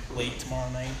get back late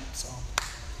tomorrow night. So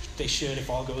they should if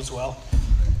all goes well.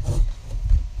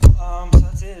 So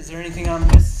that's it. Is there anything I'm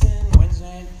missing?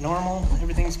 Wednesday, normal.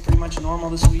 Everything's pretty much normal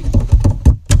this week.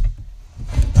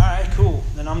 All right, cool.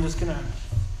 Then I'm just going to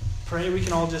pray. We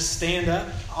can all just stand up.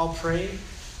 I'll pray.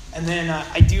 And then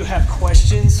I do have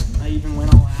questions. I even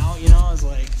went all out, I was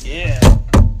like, yeah.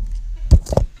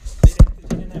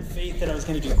 They didn't have faith that I was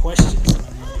going to do questions.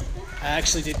 I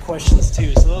actually did questions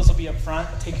too. So those will be up front.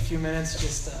 Take a few minutes.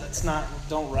 Just,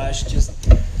 don't rush. Just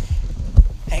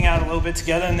hang out a little bit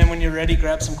together. And then when you're ready,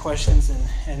 grab some questions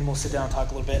and we'll sit down and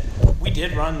talk a little bit. We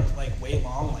did run way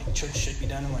long, church should be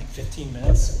done in like 15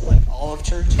 minutes, like all of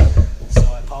church. So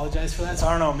I apologize for that. So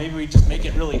I don't know, maybe we just make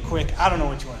it really quick. I don't know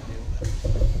what you want to do,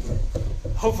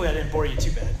 but hopefully I didn't bore you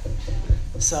too bad.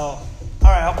 So, all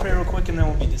right, I'll pray real quick and then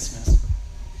we'll be dismissed.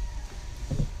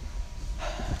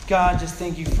 God, just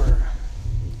thank you for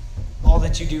all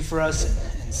that you do for us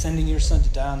and sending your son to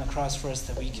die on the cross for us,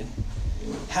 that we can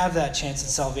have that chance at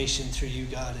salvation through you,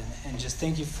 God. And just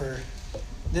thank you for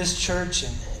this church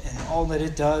and all that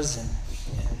it does, and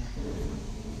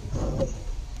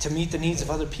to meet the needs of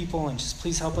other people. And just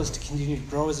please help us to continue to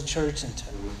grow as a church and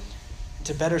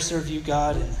to better serve you,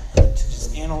 God, and to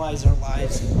just analyze our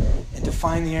lives and to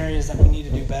find the areas that we need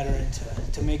to do better, and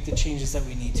to make the changes that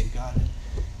we need to, God.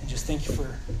 And just thank you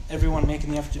for everyone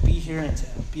making the effort to be here and to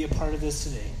be a part of this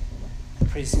today. I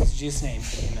praise you in Jesus' name.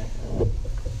 Amen.